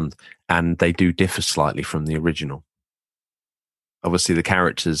and the Damned, and they do differ slightly from the original. Obviously, the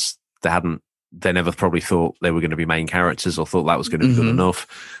characters, they never probably thought they were going to be main characters or thought that was going to be good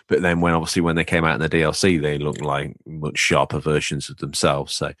enough. But then when they came out in the DLC, they looked like much sharper versions of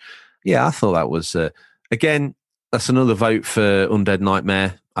themselves. So, yeah, I thought that was, again, that's another vote for Undead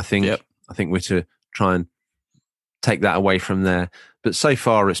Nightmare. I think we're to try and take that away from there. But so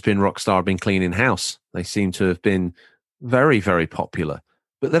far, it's been Rockstar been cleaning house. They seem to have been very, very popular,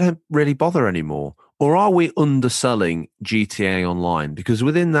 but they don't really bother anymore. Or are we underselling GTA Online? Because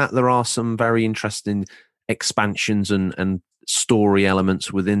within that, there are some very interesting expansions and story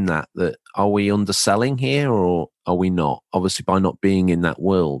elements within that. Are we underselling here or are we not? Obviously, by not being in that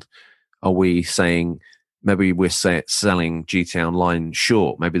world, are we saying maybe we're selling GTA Online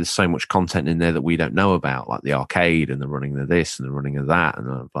short? Maybe there's so much content in there that we don't know about, like the arcade and the running of this and the running of that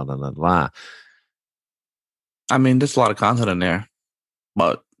and blah, blah, blah, blah. I mean, there's a lot of content in there,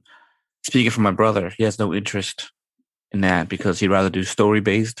 but speaking for my brother, he has no interest in that because he'd rather do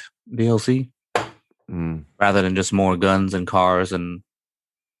story-based DLC rather than just more guns and cars and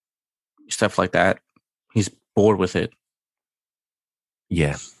stuff like that. He's bored with it.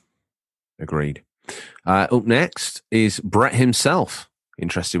 Yeah, agreed. Up next is Brett himself.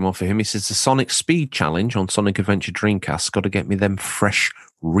 Interesting one for him. He says the Sonic Speed Challenge on Sonic Adventure Dreamcast got to get me them fresh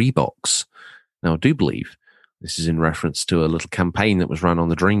Reeboks. Now, I do believe this is in reference to a little campaign that was run on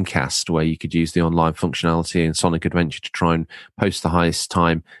the Dreamcast where you could use the online functionality in Sonic Adventure to try and post the highest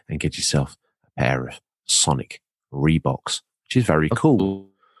time and get yourself a pair of Sonic Reeboks, which is very cool.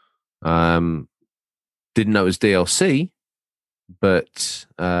 Didn't know it was DLC, but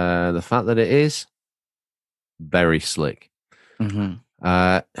the fact that it is, very slick.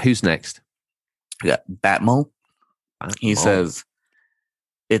 Who's next? We got Batmole. He says,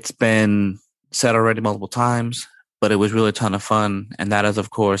 it's been said already multiple times, but it was really a ton of fun, and that is, of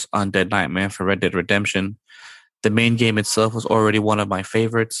course, Undead Nightmare for Red Dead Redemption. The main game itself was already one of my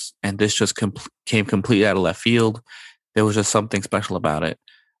favorites, and this just came completely out of left field. There was just something special about it.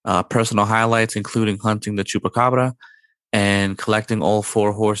 Personal highlights, including hunting the Chupacabra and collecting all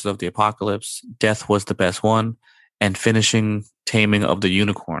 4 horses of the apocalypse. Death was the best one, and finishing Taming of the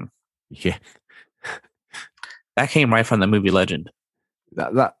Unicorn. Yeah. That came right from the movie Legend.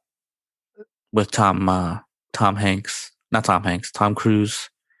 That with Tom Cruise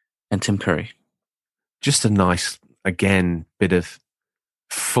and Tim Curry. Just a nice, again, bit of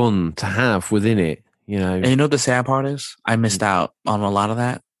fun to have within it, you know. And you know what the sad part is? I missed out on a lot of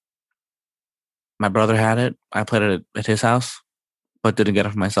that. My brother had it. I played it at his house, but didn't get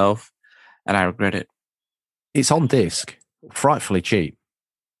it for myself, and I regret it. It's on disc, frightfully cheap.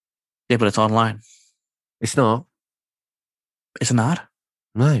 Yeah, but it's online. It's not. It's not?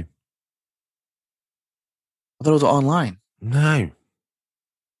 No. I thought it was online. No.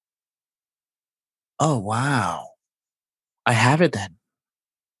 Oh, wow. I have it then.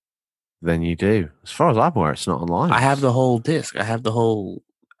 Then you do. As far as I'm aware, it's not online. I have the whole disc. I have the whole...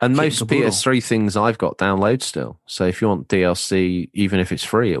 And most PS3 things I've got download still. So if you want DLC, even if it's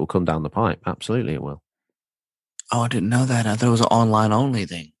free, it will come down the pipe. Absolutely it will. Oh, I didn't know that. I thought it was an online only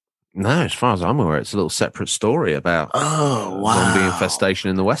thing. No, as far as I'm aware, it's a little separate story about zombie infestation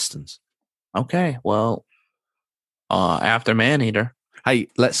in the Westerns. Okay, well, After Maneater. Hey,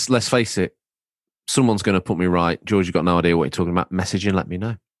 let's face it. Someone's going to put me right. George, you've got no idea what you're talking about. Message and let me know.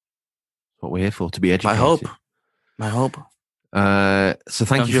 That's what we're here for, to be educated. My hope. So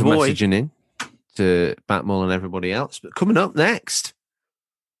thank you for messaging in to Batmull and everybody else. But coming up next,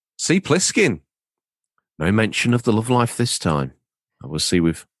 C. Pliskin. No mention of the love life this time. Obviously,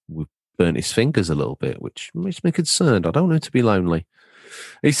 we've burnt his fingers a little bit, which makes me concerned. I don't want him to be lonely.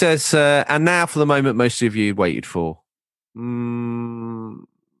 He says, and now for the moment most of you waited for. A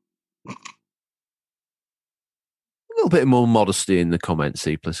little bit more modesty in the comments,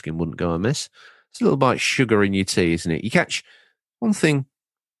 C. Pliskin wouldn't go amiss. It's a little bit sugar in your tea, isn't it? You catch one thing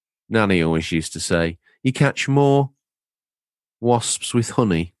Nanny always used to say, you catch more wasps with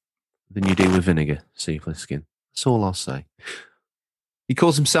honey than you do with vinegar, C. Pliskin. That's all I'll say. He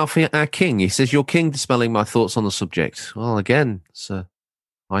calls himself our king. He says, "Your king, dispelling my thoughts on the subject." Well, again, it's a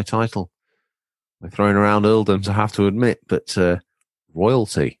high title. We're throwing around earldoms, I have to admit, but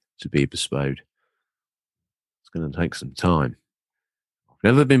royalty to be bestowed. It's going to take some time. I've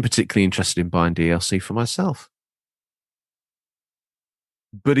never been particularly interested in buying DLC for myself.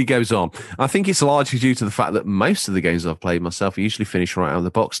 But he goes on. I think it's largely due to the fact that most of the games I've played myself are usually finished right out of the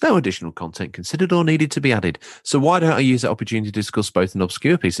box. No additional content considered or needed to be added. So why don't I use that opportunity to discuss both an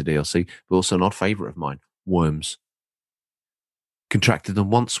obscure piece of DLC, but also an odd favourite of mine, Worms. Contracted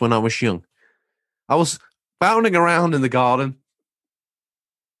them once when I was young. I was bounding around in the garden,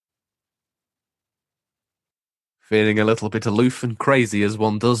 feeling a little bit aloof and crazy as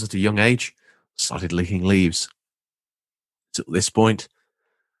one does at a young age. Started licking leaves. It's at this point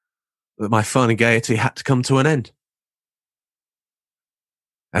that my fun and gaiety had to come to an end.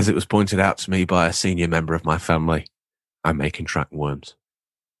 As it was pointed out to me by a senior member of my family, I may contract worms.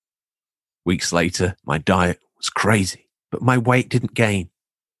 Weeks later, my diet was crazy, but my weight didn't gain.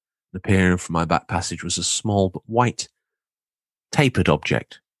 And appearing from my back passage was a small but white, tapered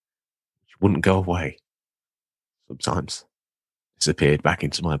object, which wouldn't go away. Sometimes disappeared back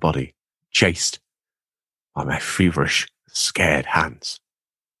into my body, chased by my feverish, scared hands.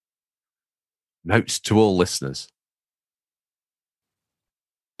 Note to all listeners: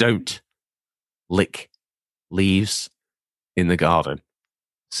 don't lick leaves in the garden.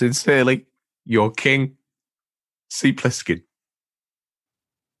 Sincerely, your king, C. Pliskin.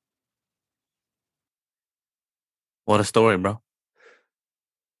 What a story, bro.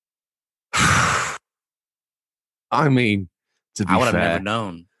 I mean, to be I would have fair, never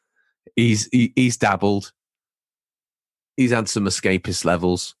known. He's dabbled. He's had some escapist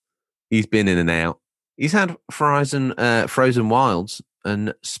levels. He's been in and out. He's had Frozen Wilds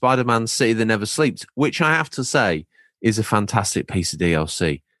and Spider-Man City That Never Sleeps, which I have to say is a fantastic piece of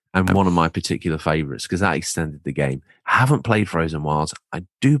DLC and one of my particular favourites because that extended the game. I haven't played Frozen Wilds. I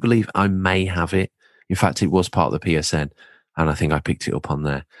do believe I may have it. In fact, it was part of the PSN, and I think I picked it up on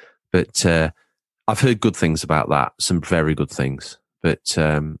there. But I've heard good things about that, some very good things. But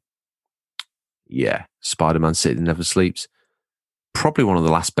yeah, Spider-Man City That Never Sleeps, probably one of the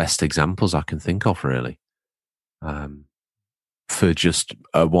last best examples I can think of, really, for just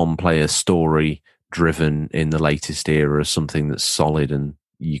a one-player story driven in the latest era, something that's solid and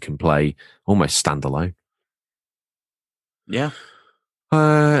you can play almost standalone. Yeah.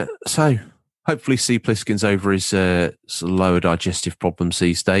 So hopefully C. Pliskin's over his sort of lower digestive problems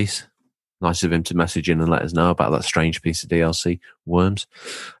these days. Nice of him to message in and let us know about that strange piece of DLC, Worms.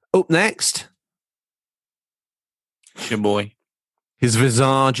 Up next, It's your boy. his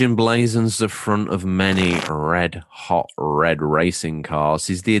visage emblazons the front of many red-hot red racing cars.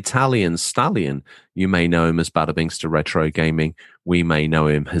 He's the Italian stallion. You may know him as Bada Binks to Retro Gaming. We may know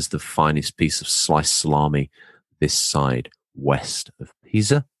him as the finest piece of sliced salami this side west of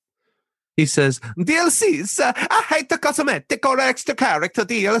Pisa. He says, DLCs, I hate the cosmetic or extra character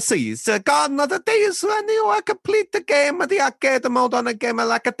DLCs. Gone are the days when you complete the game with the arcade mode on a game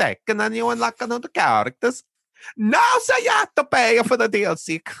like a deck and then you unlock another characters. Now, sir, you have to pay for the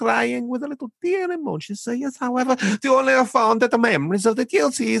DLC, crying with a little tear emoji. So, yes, however, the only I found that the memories of the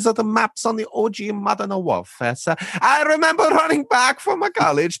DLCs are the maps on the OG Modern Warfare. So I remember running back from my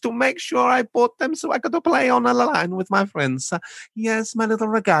college to make sure I bought them so I could play on a line with my friends. Yes, my little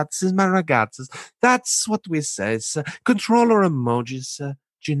ragazzi, my ragazzi. That's what we say. Controller emojis,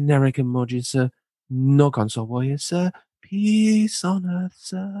 generic emojis, no console warriors, peace on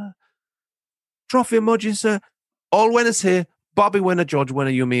earth, trophy emojis, all winners here. Bobby winner, George winner,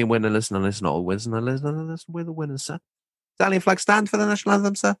 you, me, winner, listen, all winners, listen, we're the winners, sir. Italian flag stand for the national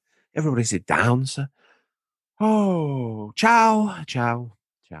anthem, sir. Everybody sit down, sir. Oh, ciao.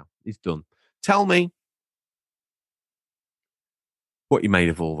 He's done. Tell me what you made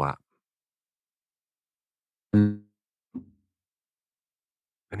of all that.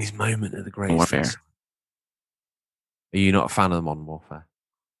 And his moment of the greatest. Warfare. Are you not a fan of Modern Warfare?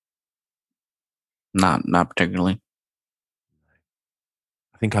 Not particularly.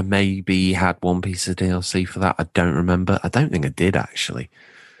 I think I maybe had one piece of DLC for that. I don't remember. I don't think I did, actually.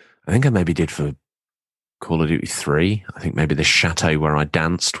 I think I maybe did for Call of Duty 3. I think maybe the chateau where I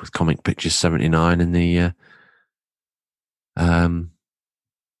danced with Comic Pictures 79 in the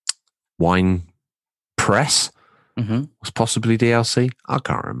wine press was possibly DLC. I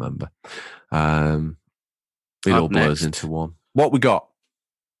can't remember. It all blurs into one. What we got?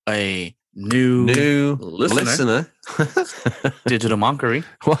 A new listener. Digital Monkery.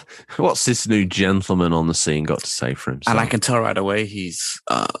 What's this new gentleman on the scene got to say for himself? And I can tell right away he's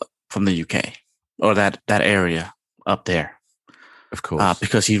from the UK or that area up there. Of course.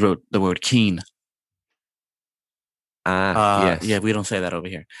 Because he wrote the word keen. Yes. Yeah, we don't say that over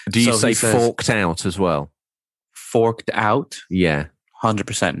here. Do you say forked out as well? Forked out? Yeah.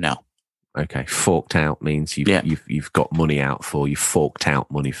 100% no. Okay, forked out means you've got money out for, you forked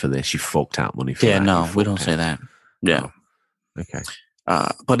out money for this, you forked out money for that. Yeah, no, we don't say that. Yeah. Oh, okay.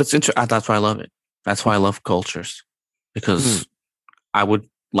 But it's interesting. That's why I love it. That's why I love cultures. Because I would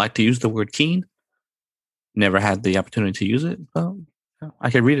like to use the word keen. Never had the opportunity to use it. Well,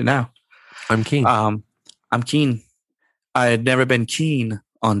 I can read it now. I'm keen. I'm keen. I had never been keen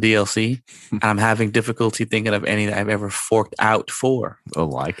on DLC. And I'm having difficulty thinking of any that I've ever forked out for. I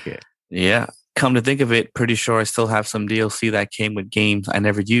like it. Yeah. Come to think of it, pretty sure I still have some DLC that came with games I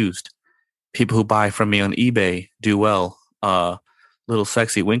never used. People who buy from me on eBay do well. Little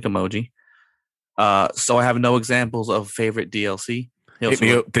sexy wink emoji. So I have no examples of favorite DLC. Hit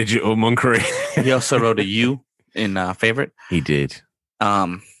me up, Digital Monkery. He also wrote a U in favorite. He did.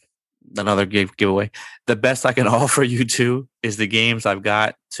 Another giveaway. The best I can offer you two is the games I've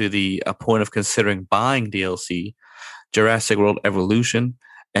got to the point of considering buying DLC. Jurassic World Evolution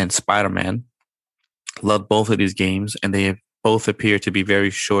and Spider-Man. Love both of these games, and they both appear to be very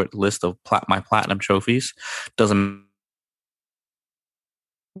short list of my platinum trophies. Doesn't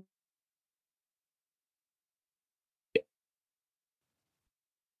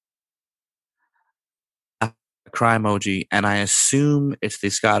cry emoji, and I assume it's the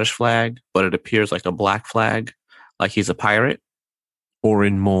Scottish flag, but it appears like a black flag, like he's a pirate. Or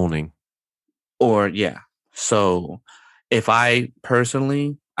in mourning. Or, yeah. So, if I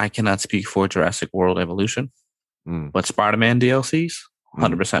cannot speak for Jurassic World Evolution, but Spider-Man DLCs,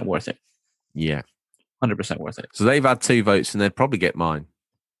 100% worth it. Yeah. 100% worth it. So they've had 2 votes and they'd probably get mine,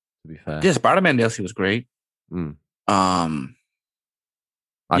 to be fair. Yeah, Spider-Man DLC was great.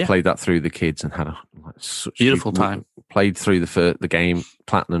 I played that through the kids and had such beautiful time. Played through the game,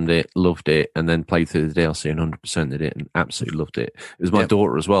 platinumed it, loved it, and then played through the DLC and 100% did it and absolutely loved it. It was my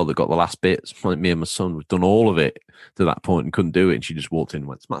daughter as well that got the last bits. Me and my son, we've done all of it to that point and couldn't do it. And she just walked in and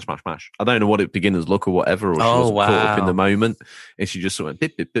went, smash, smash, smash. I don't know what it beginner's luck or whatever, or she wasn't caught up in the moment. And she just sort of went,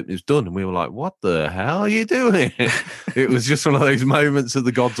 bip, bip, bip, it was done. And we were like, what the hell are you doing? It was just one of those moments that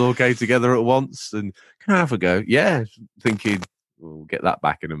the gods all came together at once. And can I have a go? Yeah, thinking, we'll get that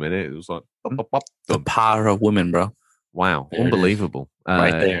back in a minute. It was like, pop, pop, pop, the power of women, bro. Wow, there unbelievable.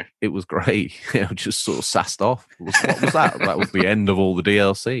 Right there. It was great. Just sort of sassed off. What was that? That was the end of all the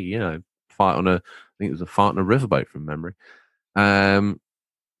DLC, fight on I think it was a fight on a riverboat from memory. So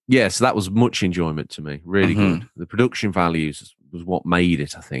that was much enjoyment to me. Really good. The production values was what made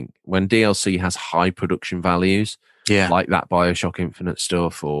it, I think. When DLC has high production values, like that BioShock Infinite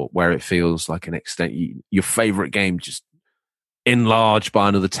stuff, or where it feels like an extent, your favorite game just enlarged by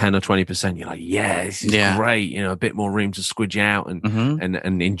another 10 or 20%, you're like, this is great, a bit more room to squidge out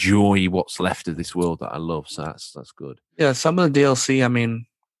and enjoy what's left of this world that I love. So that's good. Yeah, some of the DLC, I mean,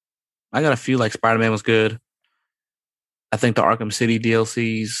 I got to feel like Spider-Man was good. I think the Arkham City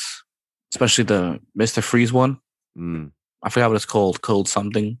DLCs, especially the Mr. Freeze one, I forgot what it's called. Code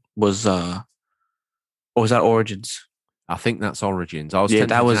something was, or was that Origins? I think that's Origins. I was tempted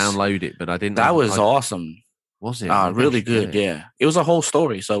to download it, but I didn't. That was awesome. Was it? Really good, yeah. It was a whole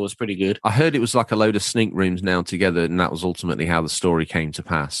story, so it was pretty good. I heard it was like a load of sneak rooms now together, and that was ultimately how the story came to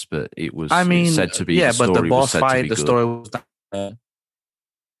pass. But it was said to be but the boss fight, the story was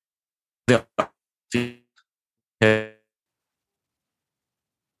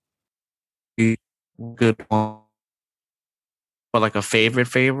good one. But like a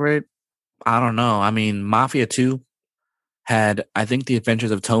favorite, I don't know. I mean, Mafia 2 had, I think, The Adventures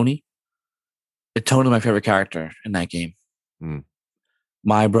of Tony. Tony is my favorite character in that game.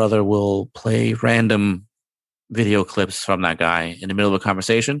 My brother will play random video clips from that guy in the middle of a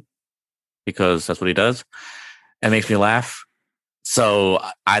conversation because that's what he does. It makes me laugh. So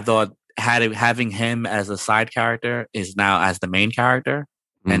I thought having him as a side character is now as the main character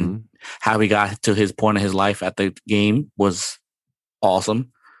and how he got to his point in his life at the game was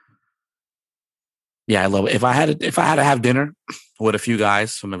awesome. Yeah, I love it. If I had to have dinner with a few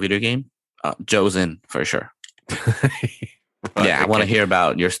guys from a video game, Joe's in for sure. Right, I want to hear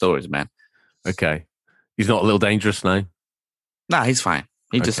about your stories, man. Okay. He's not a little dangerous now? Nah, he's fine.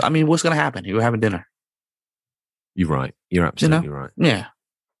 Just, I mean, what's going to happen? You're having dinner. You're right. You're absolutely right. Yeah.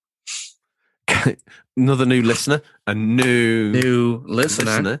 Another new listener. A new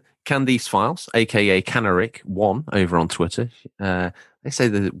listener. Candice Files, a.k.a. Canaric1 over on Twitter. They say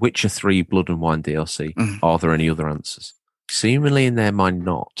the Witcher 3 Blood and Wine DLC. Are there any other answers? Seemingly in their mind,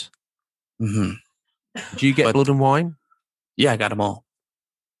 not. Mm-hmm. Do you get Blood and Wine? Yeah, I got them all.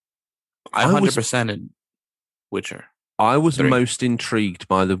 I 100%ed Witcher. I was 3. most intrigued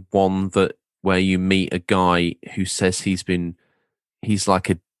by the one where you meet a guy who says he's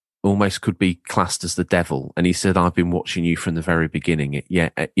like almost could be classed as the devil. And he said, I've been watching you from the very beginning.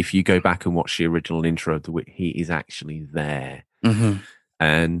 If you go back and watch the original intro of he is actually there. Mm-hmm.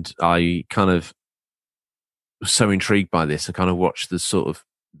 And I kind of was so intrigued by this. I kind of watched the sort of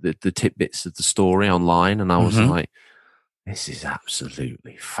the tidbits of the story online, and I was like, this is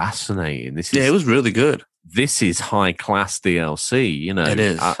absolutely fascinating. It was really good. This is high class DLC, you know. It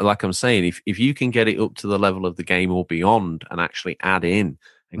is. Like I'm saying, if you can get it up to the level of the game or beyond and actually add in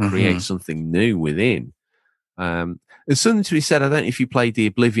and create something new within. There's something to be said. I don't know if you played the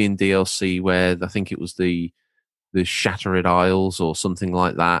Oblivion DLC where I think it was the Shattered Isles or something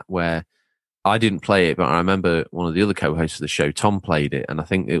like that, where I didn't play it, but I remember one of the other co-hosts of the show, Tom, played it. And I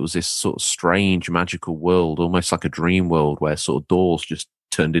think it was this sort of strange magical world, almost like a dream world where sort of doors just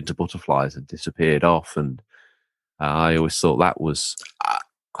turned into butterflies and disappeared off. And I always thought that was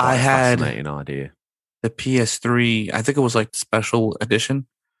quite a fascinating idea. The PS3, I think it was like the special edition.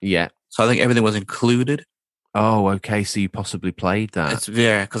 Yeah. So I think everything was included. Oh, okay. So you possibly played that.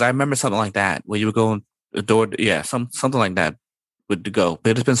 Because I remember something like that where you were going the door. Yeah, something like that would go.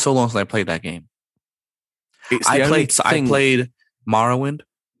 But it's been so long since I played that game. I played Morrowind.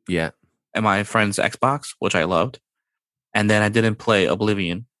 Yeah. And my friend's Xbox, which I loved. And then I didn't play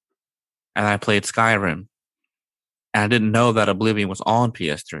Oblivion. And I played Skyrim. And I didn't know that Oblivion was on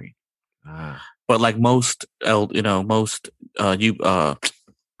PS3. But like most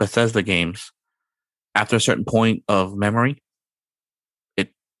Bethesda games, after a certain point of memory,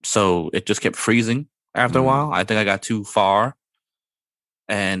 it just kept freezing after a while. I think I got too far,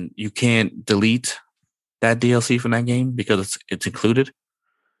 and you can't delete that DLC from that game because it's included.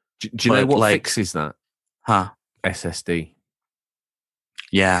 Do you know what fixes that? SSD.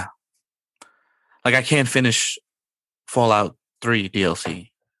 Yeah. Like I can't finish Fallout 3 DLC.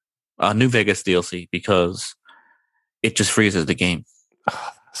 New Vegas DLC because it just freezes the game. Oh,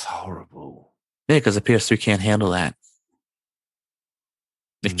 that's horrible. Yeah, because the PS3 can't handle that.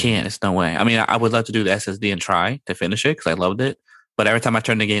 It can't. It's no way. I mean, I would love to do the SSD and try to finish it because I loved it. But every time I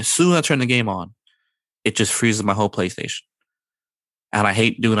turn the game on, it just freezes my whole PlayStation. And I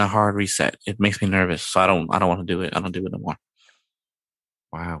hate doing a hard reset. It makes me nervous. So I don't want to do it. I don't do it anymore.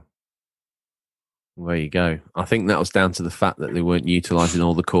 Wow. Well, there you go. I think that was down to the fact that they weren't utilizing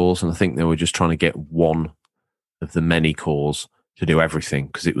all the cores, and I think they were just trying to get one of the many cores to do everything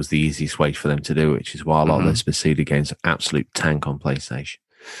because it was the easiest way for them to do it, which is why a lot of those Bethesda games are absolute tank on PlayStation.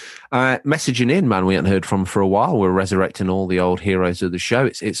 Messaging in, man, we hadn't heard from for a while. We're resurrecting all the old heroes of the show.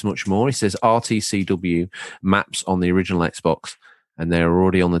 It's much more. He says RTCW maps on the original Xbox, and they're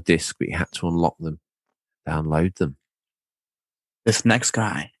already on the disc, but you had to unlock them, download them. This next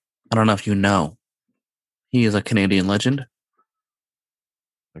guy, I don't know if you know. He is a Canadian legend.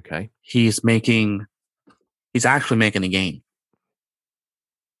 Okay. He's actually making a game.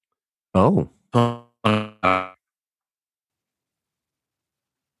 Oh. The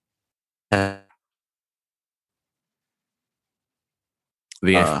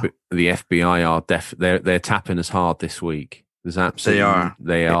FBI are they're tapping us hard this week. There's absolutely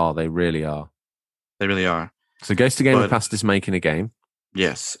they really are. They really are. So Ghost of Game of the Past is making a game.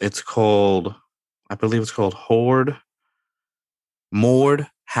 Yes, I believe it's called Moored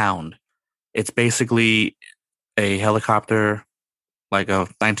Hound. It's basically a helicopter, like a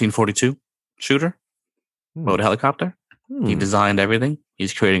 1942 shooter, but a helicopter. He designed everything.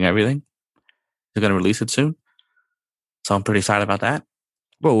 He's creating everything. He's going to release it soon. So I'm pretty excited about that.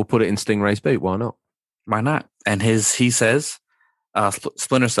 Well, we'll put it in Stingray's boot. Why not? Why not? And he says,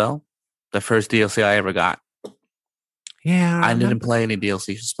 Splinter Cell, the first DLC I ever got. Yeah, I didn't play any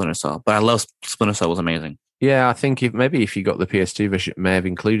DLC for Splinter Cell, but I love Splinter Cell. Was amazing. Yeah, I think if you got the PS2 version, it may have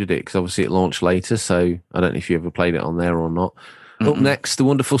included it because obviously it launched later. So I don't know if you ever played it on there or not. Up next, the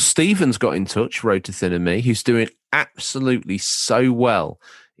wonderful Stephen's got in touch, Road to Thin and Me, who's doing absolutely so well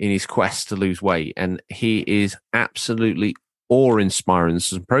in his quest to lose weight. And he is absolutely awe-inspiring. There's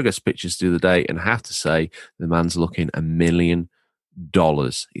some progress pictures the other day, and I have to say, the man's looking $1 million.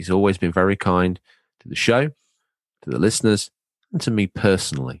 He's always been very kind to the show, to the listeners, and to me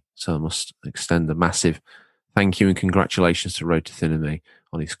personally. So I must extend a massive thank you and congratulations to Road to Thin and Me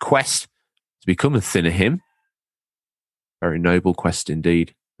on his quest to become a thinner him. Very noble quest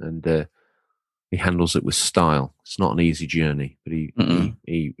indeed. And he handles it with style. It's not an easy journey, but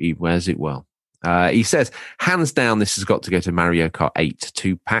he wears it well. He says, hands down, this has got to go to Mario Kart 8.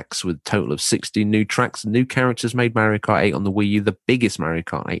 2 packs with a total of 16 new tracks and new characters made Mario Kart 8 on the Wii U the biggest Mario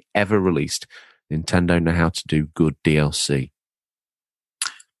Kart 8 ever released. Nintendo know how to do good DLC.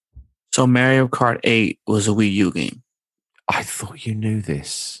 So Mario Kart 8 was a Wii U game. I thought you knew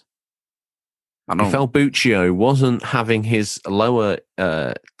this. I don't If El Buccio wasn't having his lower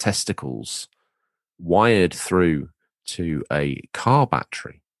testicles wired through to a car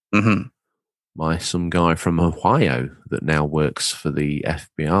battery by some guy from Ohio that now works for the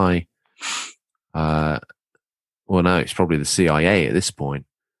FBI, well, no, it's probably the CIA at this point,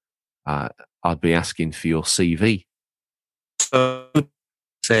 I'd be asking for your CV. So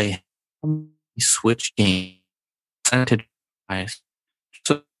say Switch game percentage wise,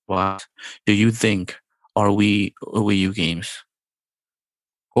 so what do you think are Wii U games?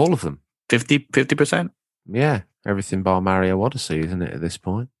 All of them. 50%? Yeah, everything bar Mario Odyssey, isn't it, at this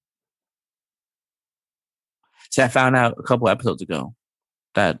point? See, I found out a couple episodes ago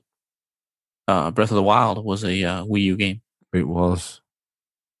that Breath of the Wild was a Wii U game. It was.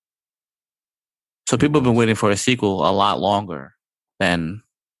 So people have been waiting for a sequel a lot longer than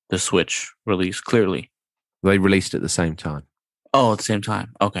the Switch release, clearly. They released at the same time. Oh, at the same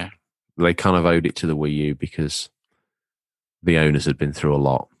time. Okay. They kind of owed it to the Wii U because the owners had been through a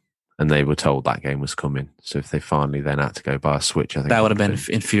lot and they were told that game was coming. So if they finally then had to go buy a Switch, I think that would have been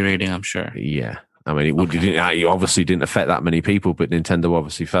infuriating, I'm sure. Yeah. I mean, it obviously didn't affect that many people, but Nintendo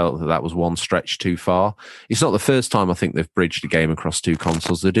obviously felt that was one stretch too far. It's not the first time I think they've bridged a game across 2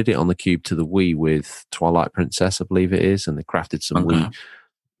 consoles. They did it on the Cube to the Wii with Twilight Princess, I believe it is, and they crafted some Wii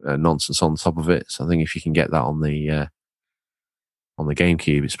nonsense on top of it. So I think if you can get that on the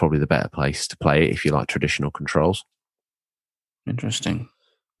GameCube, it's probably the better place to play it if you like traditional controls. Interesting.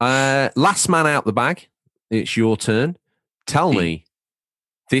 Last man out the bag. It's your turn. Tell me.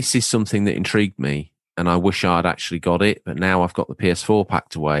 This is something that intrigued me, and I wish I'd actually got it, but now I've got the PS4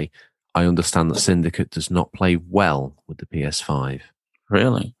 packed away. I understand that Syndicate does not play well with the PS5.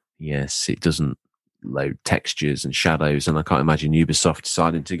 Really? Yes, it doesn't load textures and shadows, and I can't imagine Ubisoft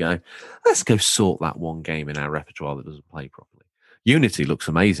deciding to go, let's go sort that one game in our repertoire that doesn't play properly. Unity looks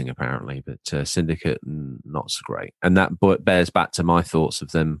amazing, apparently, but Syndicate, not so great. And that bears back to my thoughts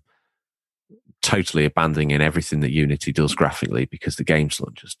of them totally abandoning everything that Unity does graphically because the games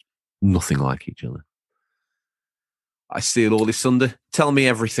look just nothing like each other. I steal all this thunder. Tell me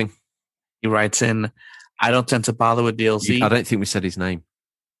everything. He writes in, I don't tend to bother with DLC. I don't think we said his name.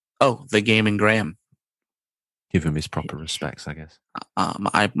 Oh, the Gaming Graham. Give him his proper respects, I guess.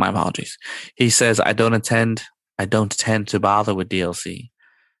 My apologies. He says, I don't tend to bother with DLC.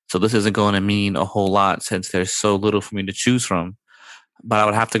 So this isn't going to mean a whole lot since there's so little for me to choose from. But I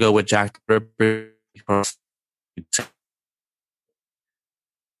would have to go with Jack the Ripper.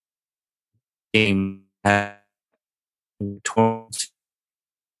 Game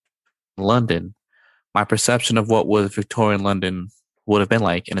London. My perception of what was Victorian London would have been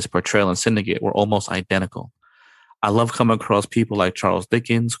like and its portrayal in Syndicate were almost identical. I love coming across people like Charles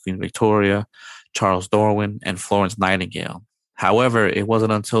Dickens, Queen Victoria, Charles Darwin, and Florence Nightingale. However, it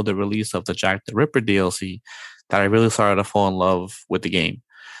wasn't until the release of the Jack the Ripper DLC that I really started to fall in love with the game.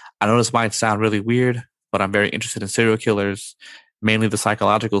 I know this might sound really weird, but I'm very interested in serial killers, mainly the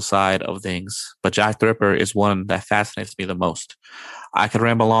psychological side of things. But Jack the Ripper is one that fascinates me the most. I could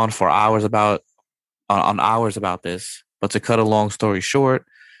ramble on for hours about this, but to cut a long story short,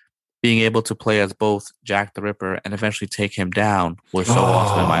 being able to play as both Jack the Ripper and eventually take him down was so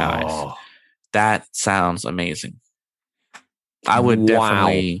awesome in my eyes. That sounds amazing. I would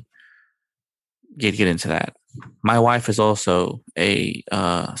definitely get into that. My wife is also a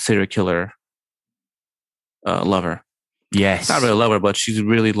serial killer lover. Yes. Not really a lover, but she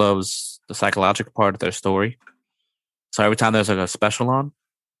really loves the psychological part of their story. So every time there's like a special on,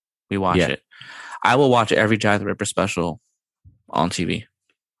 we watch it. I will watch every Jack the Ripper special on TV.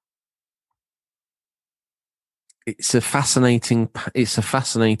 It's a fascinating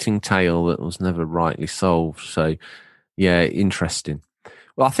tale that was never rightly solved. So, yeah, interesting.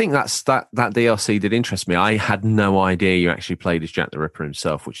 Well, I think that DLC did interest me. I had no idea you actually played as Jack the Ripper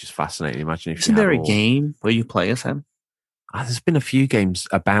himself, which is fascinating. Imagine if Isn't you had there a all- game where you play as him? There's been a few games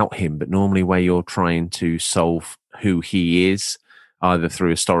about him, but normally where you're trying to solve who he is, either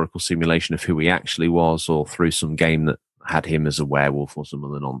through historical simulation of who he actually was, or through some game that had him as a werewolf or some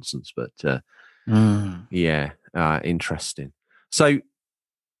other nonsense. But interesting. So,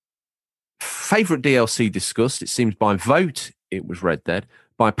 favorite DLC discussed. It seems by vote it was Red Dead.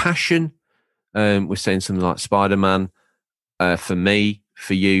 By passion, we're saying something like Spider-Man. For me,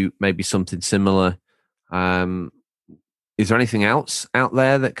 for you, maybe something similar. Is there anything else out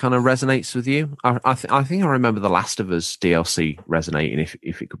there that kind of resonates with you? I think I remember The Last of Us DLC resonating,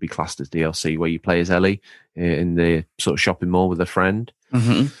 if it could be classed as DLC, where you play as Ellie in the sort of shopping mall with a friend.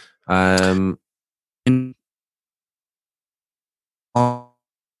 Mm-hmm.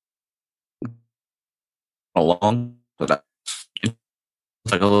 Along, so that's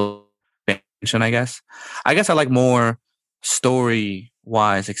like a little expansion, I guess. I like more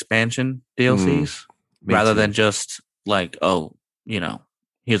story-wise expansion DLCs rather than just like,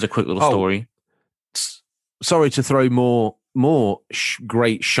 here's a quick little story. Sorry to throw more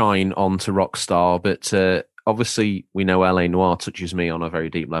great shine onto Rockstar, but obviously we know LA Noire touches me on a very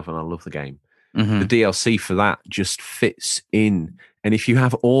deep level, and I love the game. Mm-hmm. The DLC for that just fits in, and if you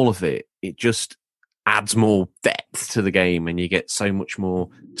have all of it, it just adds more depth to the game, and you get so much more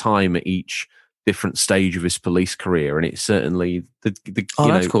time at each different stage of his police career. And it's certainly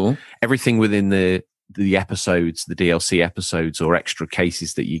that's cool. Everything within the episodes, the DLC episodes or extra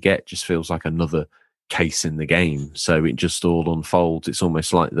cases that you get just feels like another case in the game. So it just all unfolds. It's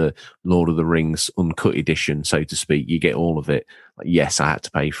almost like the Lord of the Rings uncut edition, so to speak. You get all of it. Like, yes, I had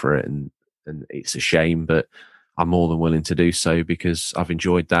to pay for it, and it's a shame, but I'm more than willing to do so because I've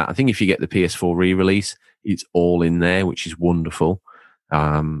enjoyed that. I think if you get the PS4 re-release, it's all in there, which is wonderful.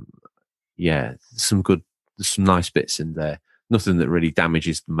 There's some nice bits in there. Nothing that really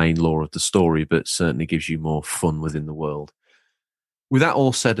damages the main lore of the story, but certainly gives you more fun within the world. With that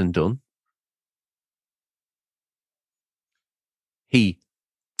all said and done, he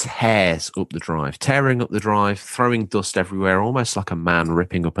tears up the drive, tearing up the drive, throwing dust everywhere, almost like a man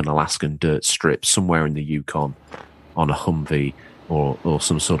ripping up an Alaskan dirt strip somewhere in the Yukon on a Humvee or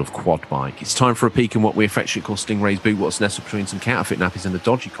some sort of quad bike. It's time for a peek in what we affectionately call Stingray's boot. What's nestled between some counterfeit nappies and a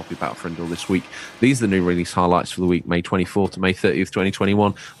dodgy copy Battlefriend all this week. These are the new release highlights for the week, May 24th to May 30th,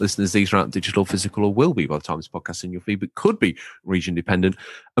 2021. Listeners, these are out digital, physical, or will be by the time this podcast is in your feed, but could be region dependent.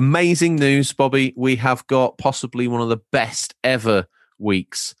 Amazing news, Bobby. We have got possibly one of the best ever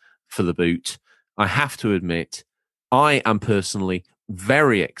weeks for the boot. I have to admit, I am personally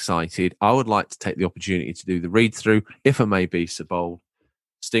very excited. I would like to take the opportunity to do the read through, if I may be so bold.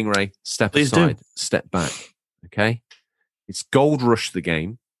 Stingray, step Please aside, do. step back. Okay, it's Gold Rush, the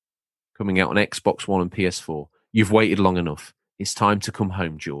game coming out on Xbox One and PS4. You've waited long enough. It's time to come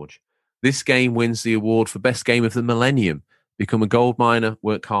home, George. This game wins the award for best game of the millennium. Become a gold miner,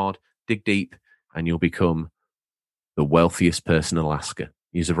 work hard, dig deep, and you'll become the wealthiest person in Alaska.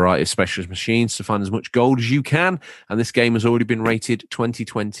 Use a variety of specialist machines to find as much gold as you can. And this game has already been rated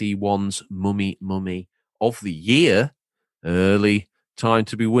 2021's Mummy of the Year. Early time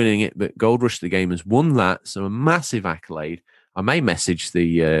to be winning it, but Gold Rush, the game, has won that. So a massive accolade. I may message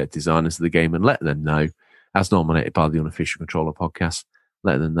the designers of the game and let them know, as nominated by the Unofficial Controller podcast,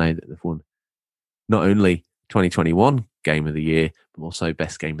 let them know that they've won not only 2021 Game of the Year, but also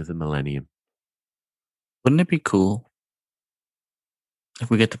Best Game of the Millennium. Wouldn't it be cool if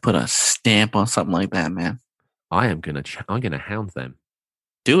we get to put a stamp on something like that, man? I'm gonna hound them.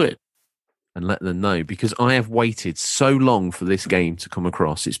 Do it. And let them know, because I have waited so long for this game to come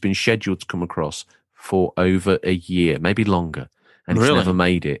across. It's been scheduled to come across for over a year, maybe longer, and it's never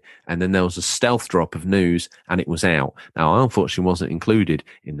made it. And then there was a stealth drop of news and it was out. Now, I unfortunately wasn't included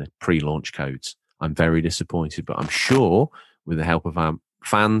in the pre-launch codes. I'm very disappointed, but I'm sure with the help of our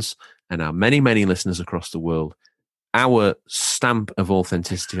fans and our many, many listeners across the world, our stamp of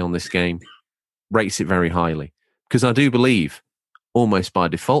authenticity on this game rates it very highly. Because I do believe, almost by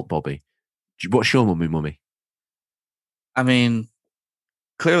default, Bobby, what's your mummy? I mean,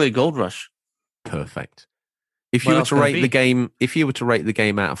 clearly Gold Rush. Perfect. If you were to rate the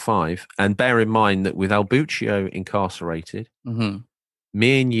game out of 5, and bear in mind that with Albuccio incarcerated,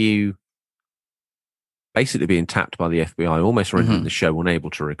 me and you basically being tapped by the FBI, almost rendering the show unable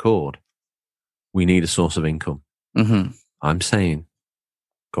to record, we need a source of income. I'm saying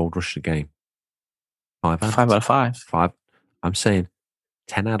Gold Rush, the game. 5 out of 5. 5. I'm saying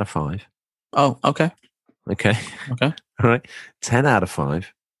 10 out of 5. Oh, okay. Okay. All right. 10 out of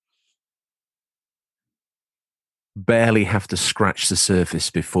 5. barely have to scratch the surface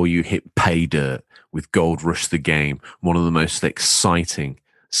before you hit pay dirt with Gold Rush the Game, one of the most exciting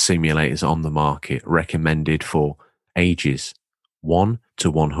simulators on the market, recommended for ages 1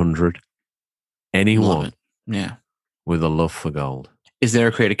 to 100. Love Anyone it. Yeah. with a love for gold. Is there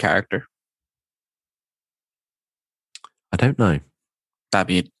a created character? I don't know. That'd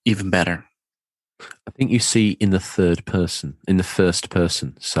be even better. I think you see in the first person.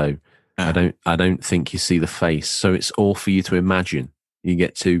 So I don't think you see the face. So it's all for you to imagine. You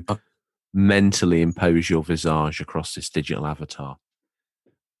get to mentally impose your visage across this digital avatar.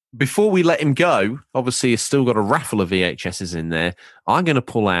 Before we let him go, obviously he's still got a raffle of VHSs in there. I'm going to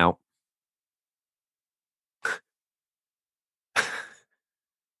pull out.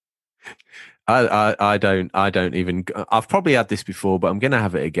 I don't even. I've probably had this before, but I'm going to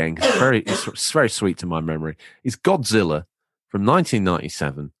have it again because it's very sweet to my memory. It's Godzilla from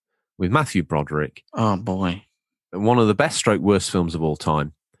 1997 with Matthew Broderick. Oh boy, one of the best stroke worst films of all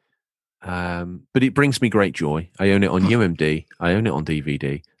time. But it brings me great joy. I own it on UMD. I own it on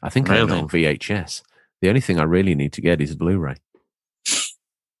DVD. I think I own it on VHS. The only thing I really need to get is a Blu-ray.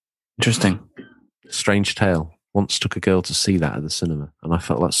 Interesting. Strange Tale. Once took a girl to see that at the cinema, and I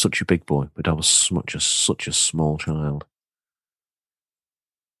felt like such a big boy, but I was such a small child.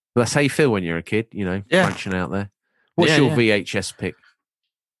 But that's how you feel when you're a kid, branching out there. What's your VHS pick?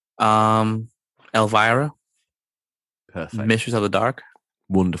 Elvira. Perfect. Mistress of the Dark.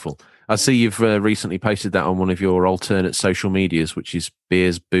 Wonderful. I see you've recently posted that on one of your alternate social medias, which is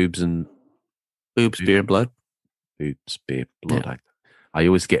Beers, Boobs, and... Boobs, Beer, Blood. Boobs, Beer, Blood. Yeah. I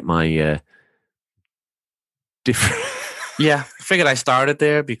always get my... different. Yeah, I figured I started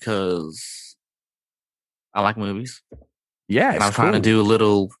there because I like movies. Yeah, and I'm trying to do a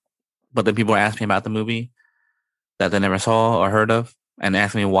little, but then people ask me about the movie that they never saw or heard of, and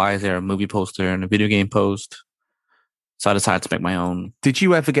ask me why is there a movie poster and a video game post. So I decided to make my own. Did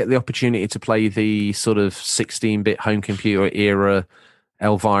you ever get the opportunity to play the sort of 16-bit home computer era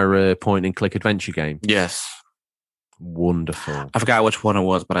Elvira point and click adventure game? Yes. Wonderful. I forgot which one it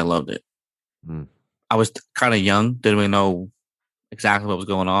was, but I loved it. I was kind of young, didn't really know exactly what was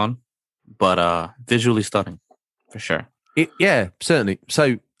going on, but visually stunning, for sure. Yeah, certainly.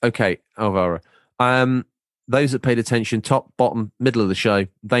 So, okay, Elvira. Those that paid attention, top, bottom, middle of the show,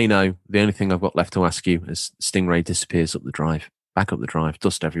 they know the only thing I've got left to ask you as Stingray disappears up the drive, back up the drive,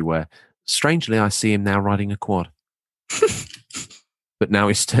 dust everywhere. Strangely, I see him now riding a quad. But now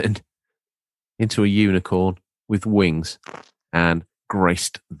he's turned into a unicorn with wings and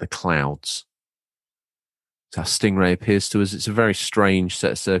graced the clouds. How Stingray appears to us. It's a very strange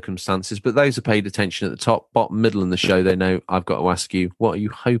set of circumstances, but those who paid attention at the top, bottom, middle, and the show, they know I've got to ask you, what are you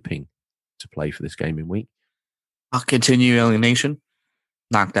hoping to play for this gaming week? I'll continue Alienation,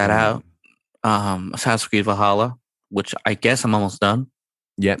 knock that out. Assassin's Creed Valhalla, which I guess I'm almost done.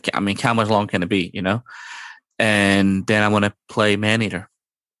 Yeah. I mean, how much long can it be, And then I want to play Maneater.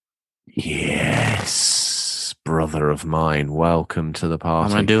 Yes, brother of mine. Welcome to the party.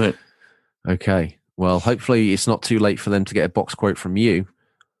 I'm going to do it. Okay. Well, hopefully it's not too late for them to get a box quote from you.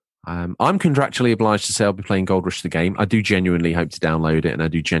 I'm contractually obliged to say I'll be playing Gold Rush the game. I do genuinely hope to download it, and I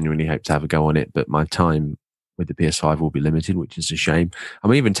do genuinely hope to have a go on it, but my time with the PS5 will be limited, which is a shame.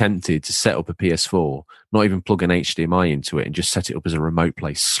 I'm even tempted to set up a PS4, not even plug an HDMI into it, and just set it up as a remote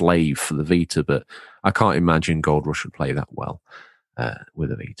play slave for the Vita, but I can't imagine Gold Rush would play that well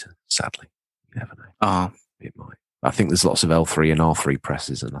with a Vita, sadly. You never know. It might. I think there's lots of L3 and R3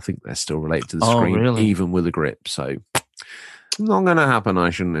 presses, and I think they're still related to the screen, even with a grip. So, not going to happen, I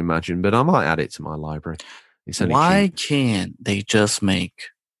shouldn't imagine, but I might add it to my library. Why can't they just make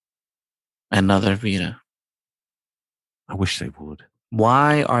another Vita? I wish they would.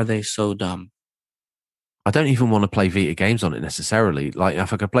 Why are they so dumb? I don't even want to play Vita games on it necessarily. Like,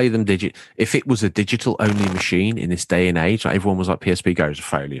 if I could play them if it was a digital-only machine in this day and age, like everyone was like, PSP Go is a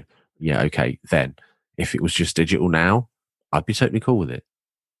failure. Yeah, okay, then. If it was just digital now, I'd be totally cool with it.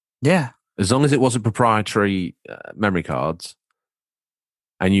 Yeah. As long as it wasn't proprietary memory cards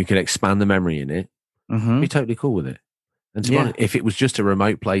and you could expand the memory in it, I'd be totally cool with it. And to be honest, if it was just a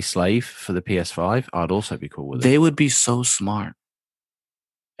remote play slave for the PS5, I'd also be cool with it. They would be so smart.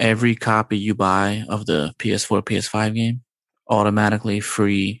 Every copy you buy of the PS4, PS5 game, automatically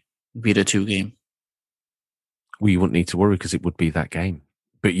free Vita 2 game. Well, you wouldn't need to worry because it would be that game.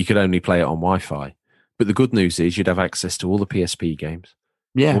 But you could only play it on Wi-Fi. But the good news is you'd have access to all the PSP games,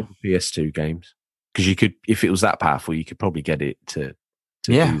 all the PS2 games, because you could, if it was that powerful, you could probably get it to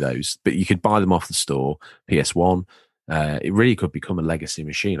do those. But you could buy them off the store, PS1. It really could become a legacy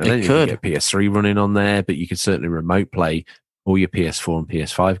machine. I don't think you could get PS3 running on there, but you could certainly remote play all your PS4 and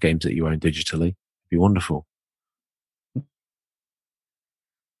PS5 games that you own digitally. It'd be wonderful.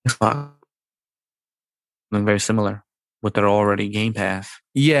 Something very similar with their already Game Pass.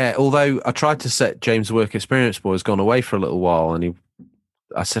 Yeah, although I tried to set James' work experience boy's gone away for a little while, and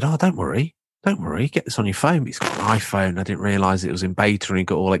I said, "Oh, don't worry, get this on your phone." He's got an iPhone. I didn't realise it was in beta, and he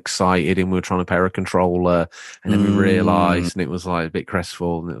got all excited, and we were trying to pair a controller, and then we realised, and it was like a bit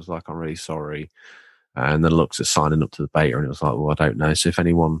crestfallen, and it was like, "I'm really sorry." And then looks at signing up to the beta, and it was like, "Well, I don't know." So if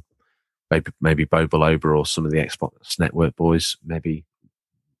anyone, maybe Bo Baloba or some of the Xbox Network boys, maybe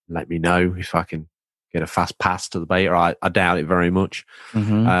let me know if I can get a fast pass to the beta. I doubt it very much.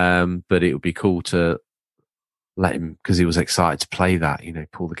 But it would be cool to let him, because he was excited to play that,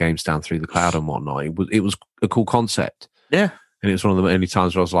 pull the games down through the cloud and whatnot. It was a cool concept. Yeah. And it was one of the only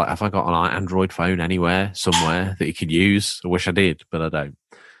times where I was like, have I got an Android phone anywhere, somewhere that you could use? I wish I did, but I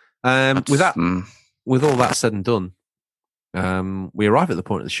don't. With all that said and done, we arrive at the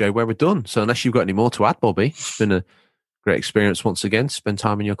point of the show where we're done. So unless you've got any more to add, Bobby, it's been a great experience once again to spend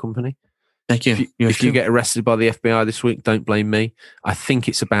time in your company. Thank you. If you get arrested by the FBI this week, don't blame me. I think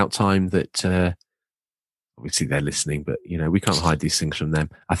it's about time that, obviously they're listening, but we can't hide these things from them.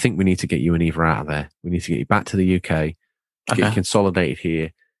 I think we need to get you and Eva out of there. We need to get you back to the UK, get you consolidated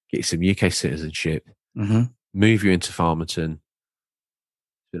here, get you some UK citizenship, move you into Farmington.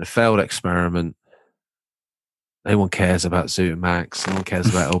 It's been a failed experiment. No one cares about ZeniMax. No one cares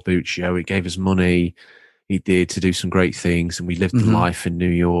about El Buccio. He gave us money. He did to do some great things, and we lived the life in New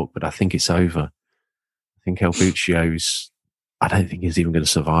York, but I think it's over. I think El Buccio's, I don't think he's even going to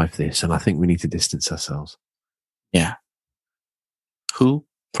survive this, and I think we need to distance ourselves. Yeah. Who?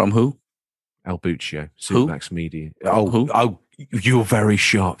 From who? El Buccio, ZeniMax Media. Oh, you're very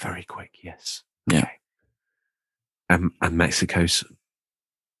sharp, very quick, yes. Yeah. Okay. And Mexico's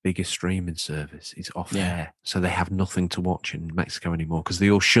biggest streaming service is off air, so they have nothing to watch in Mexico anymore because they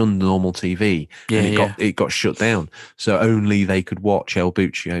all shunned normal TV. It got shut down, so only they could watch El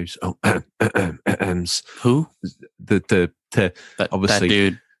Buccio's. Who? Obviously that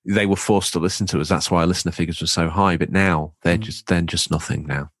dude. They were forced to listen to us. That's why our listener figures were so high. But now they're just nothing.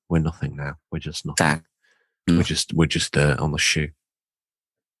 Now we're nothing. Now we're just nothing. We're just on the shoe.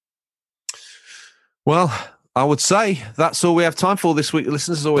 Well, I would say that's all we have time for this week.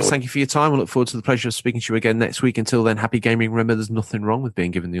 Listeners, as always, thank you for your time. I look forward to the pleasure of speaking to you again next week. Until then, happy gaming. Remember, there's nothing wrong with being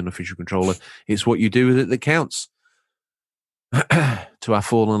given the unofficial controller. It's what you do with it that counts. To our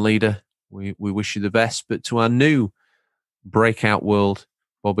fallen leader, we wish you the best. But to our new breakout world,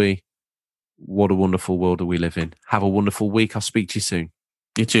 Bobby, what a wonderful world that we live in. Have a wonderful week. I'll speak to you soon.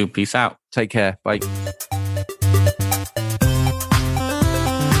 You too. Peace out. Take care. Bye.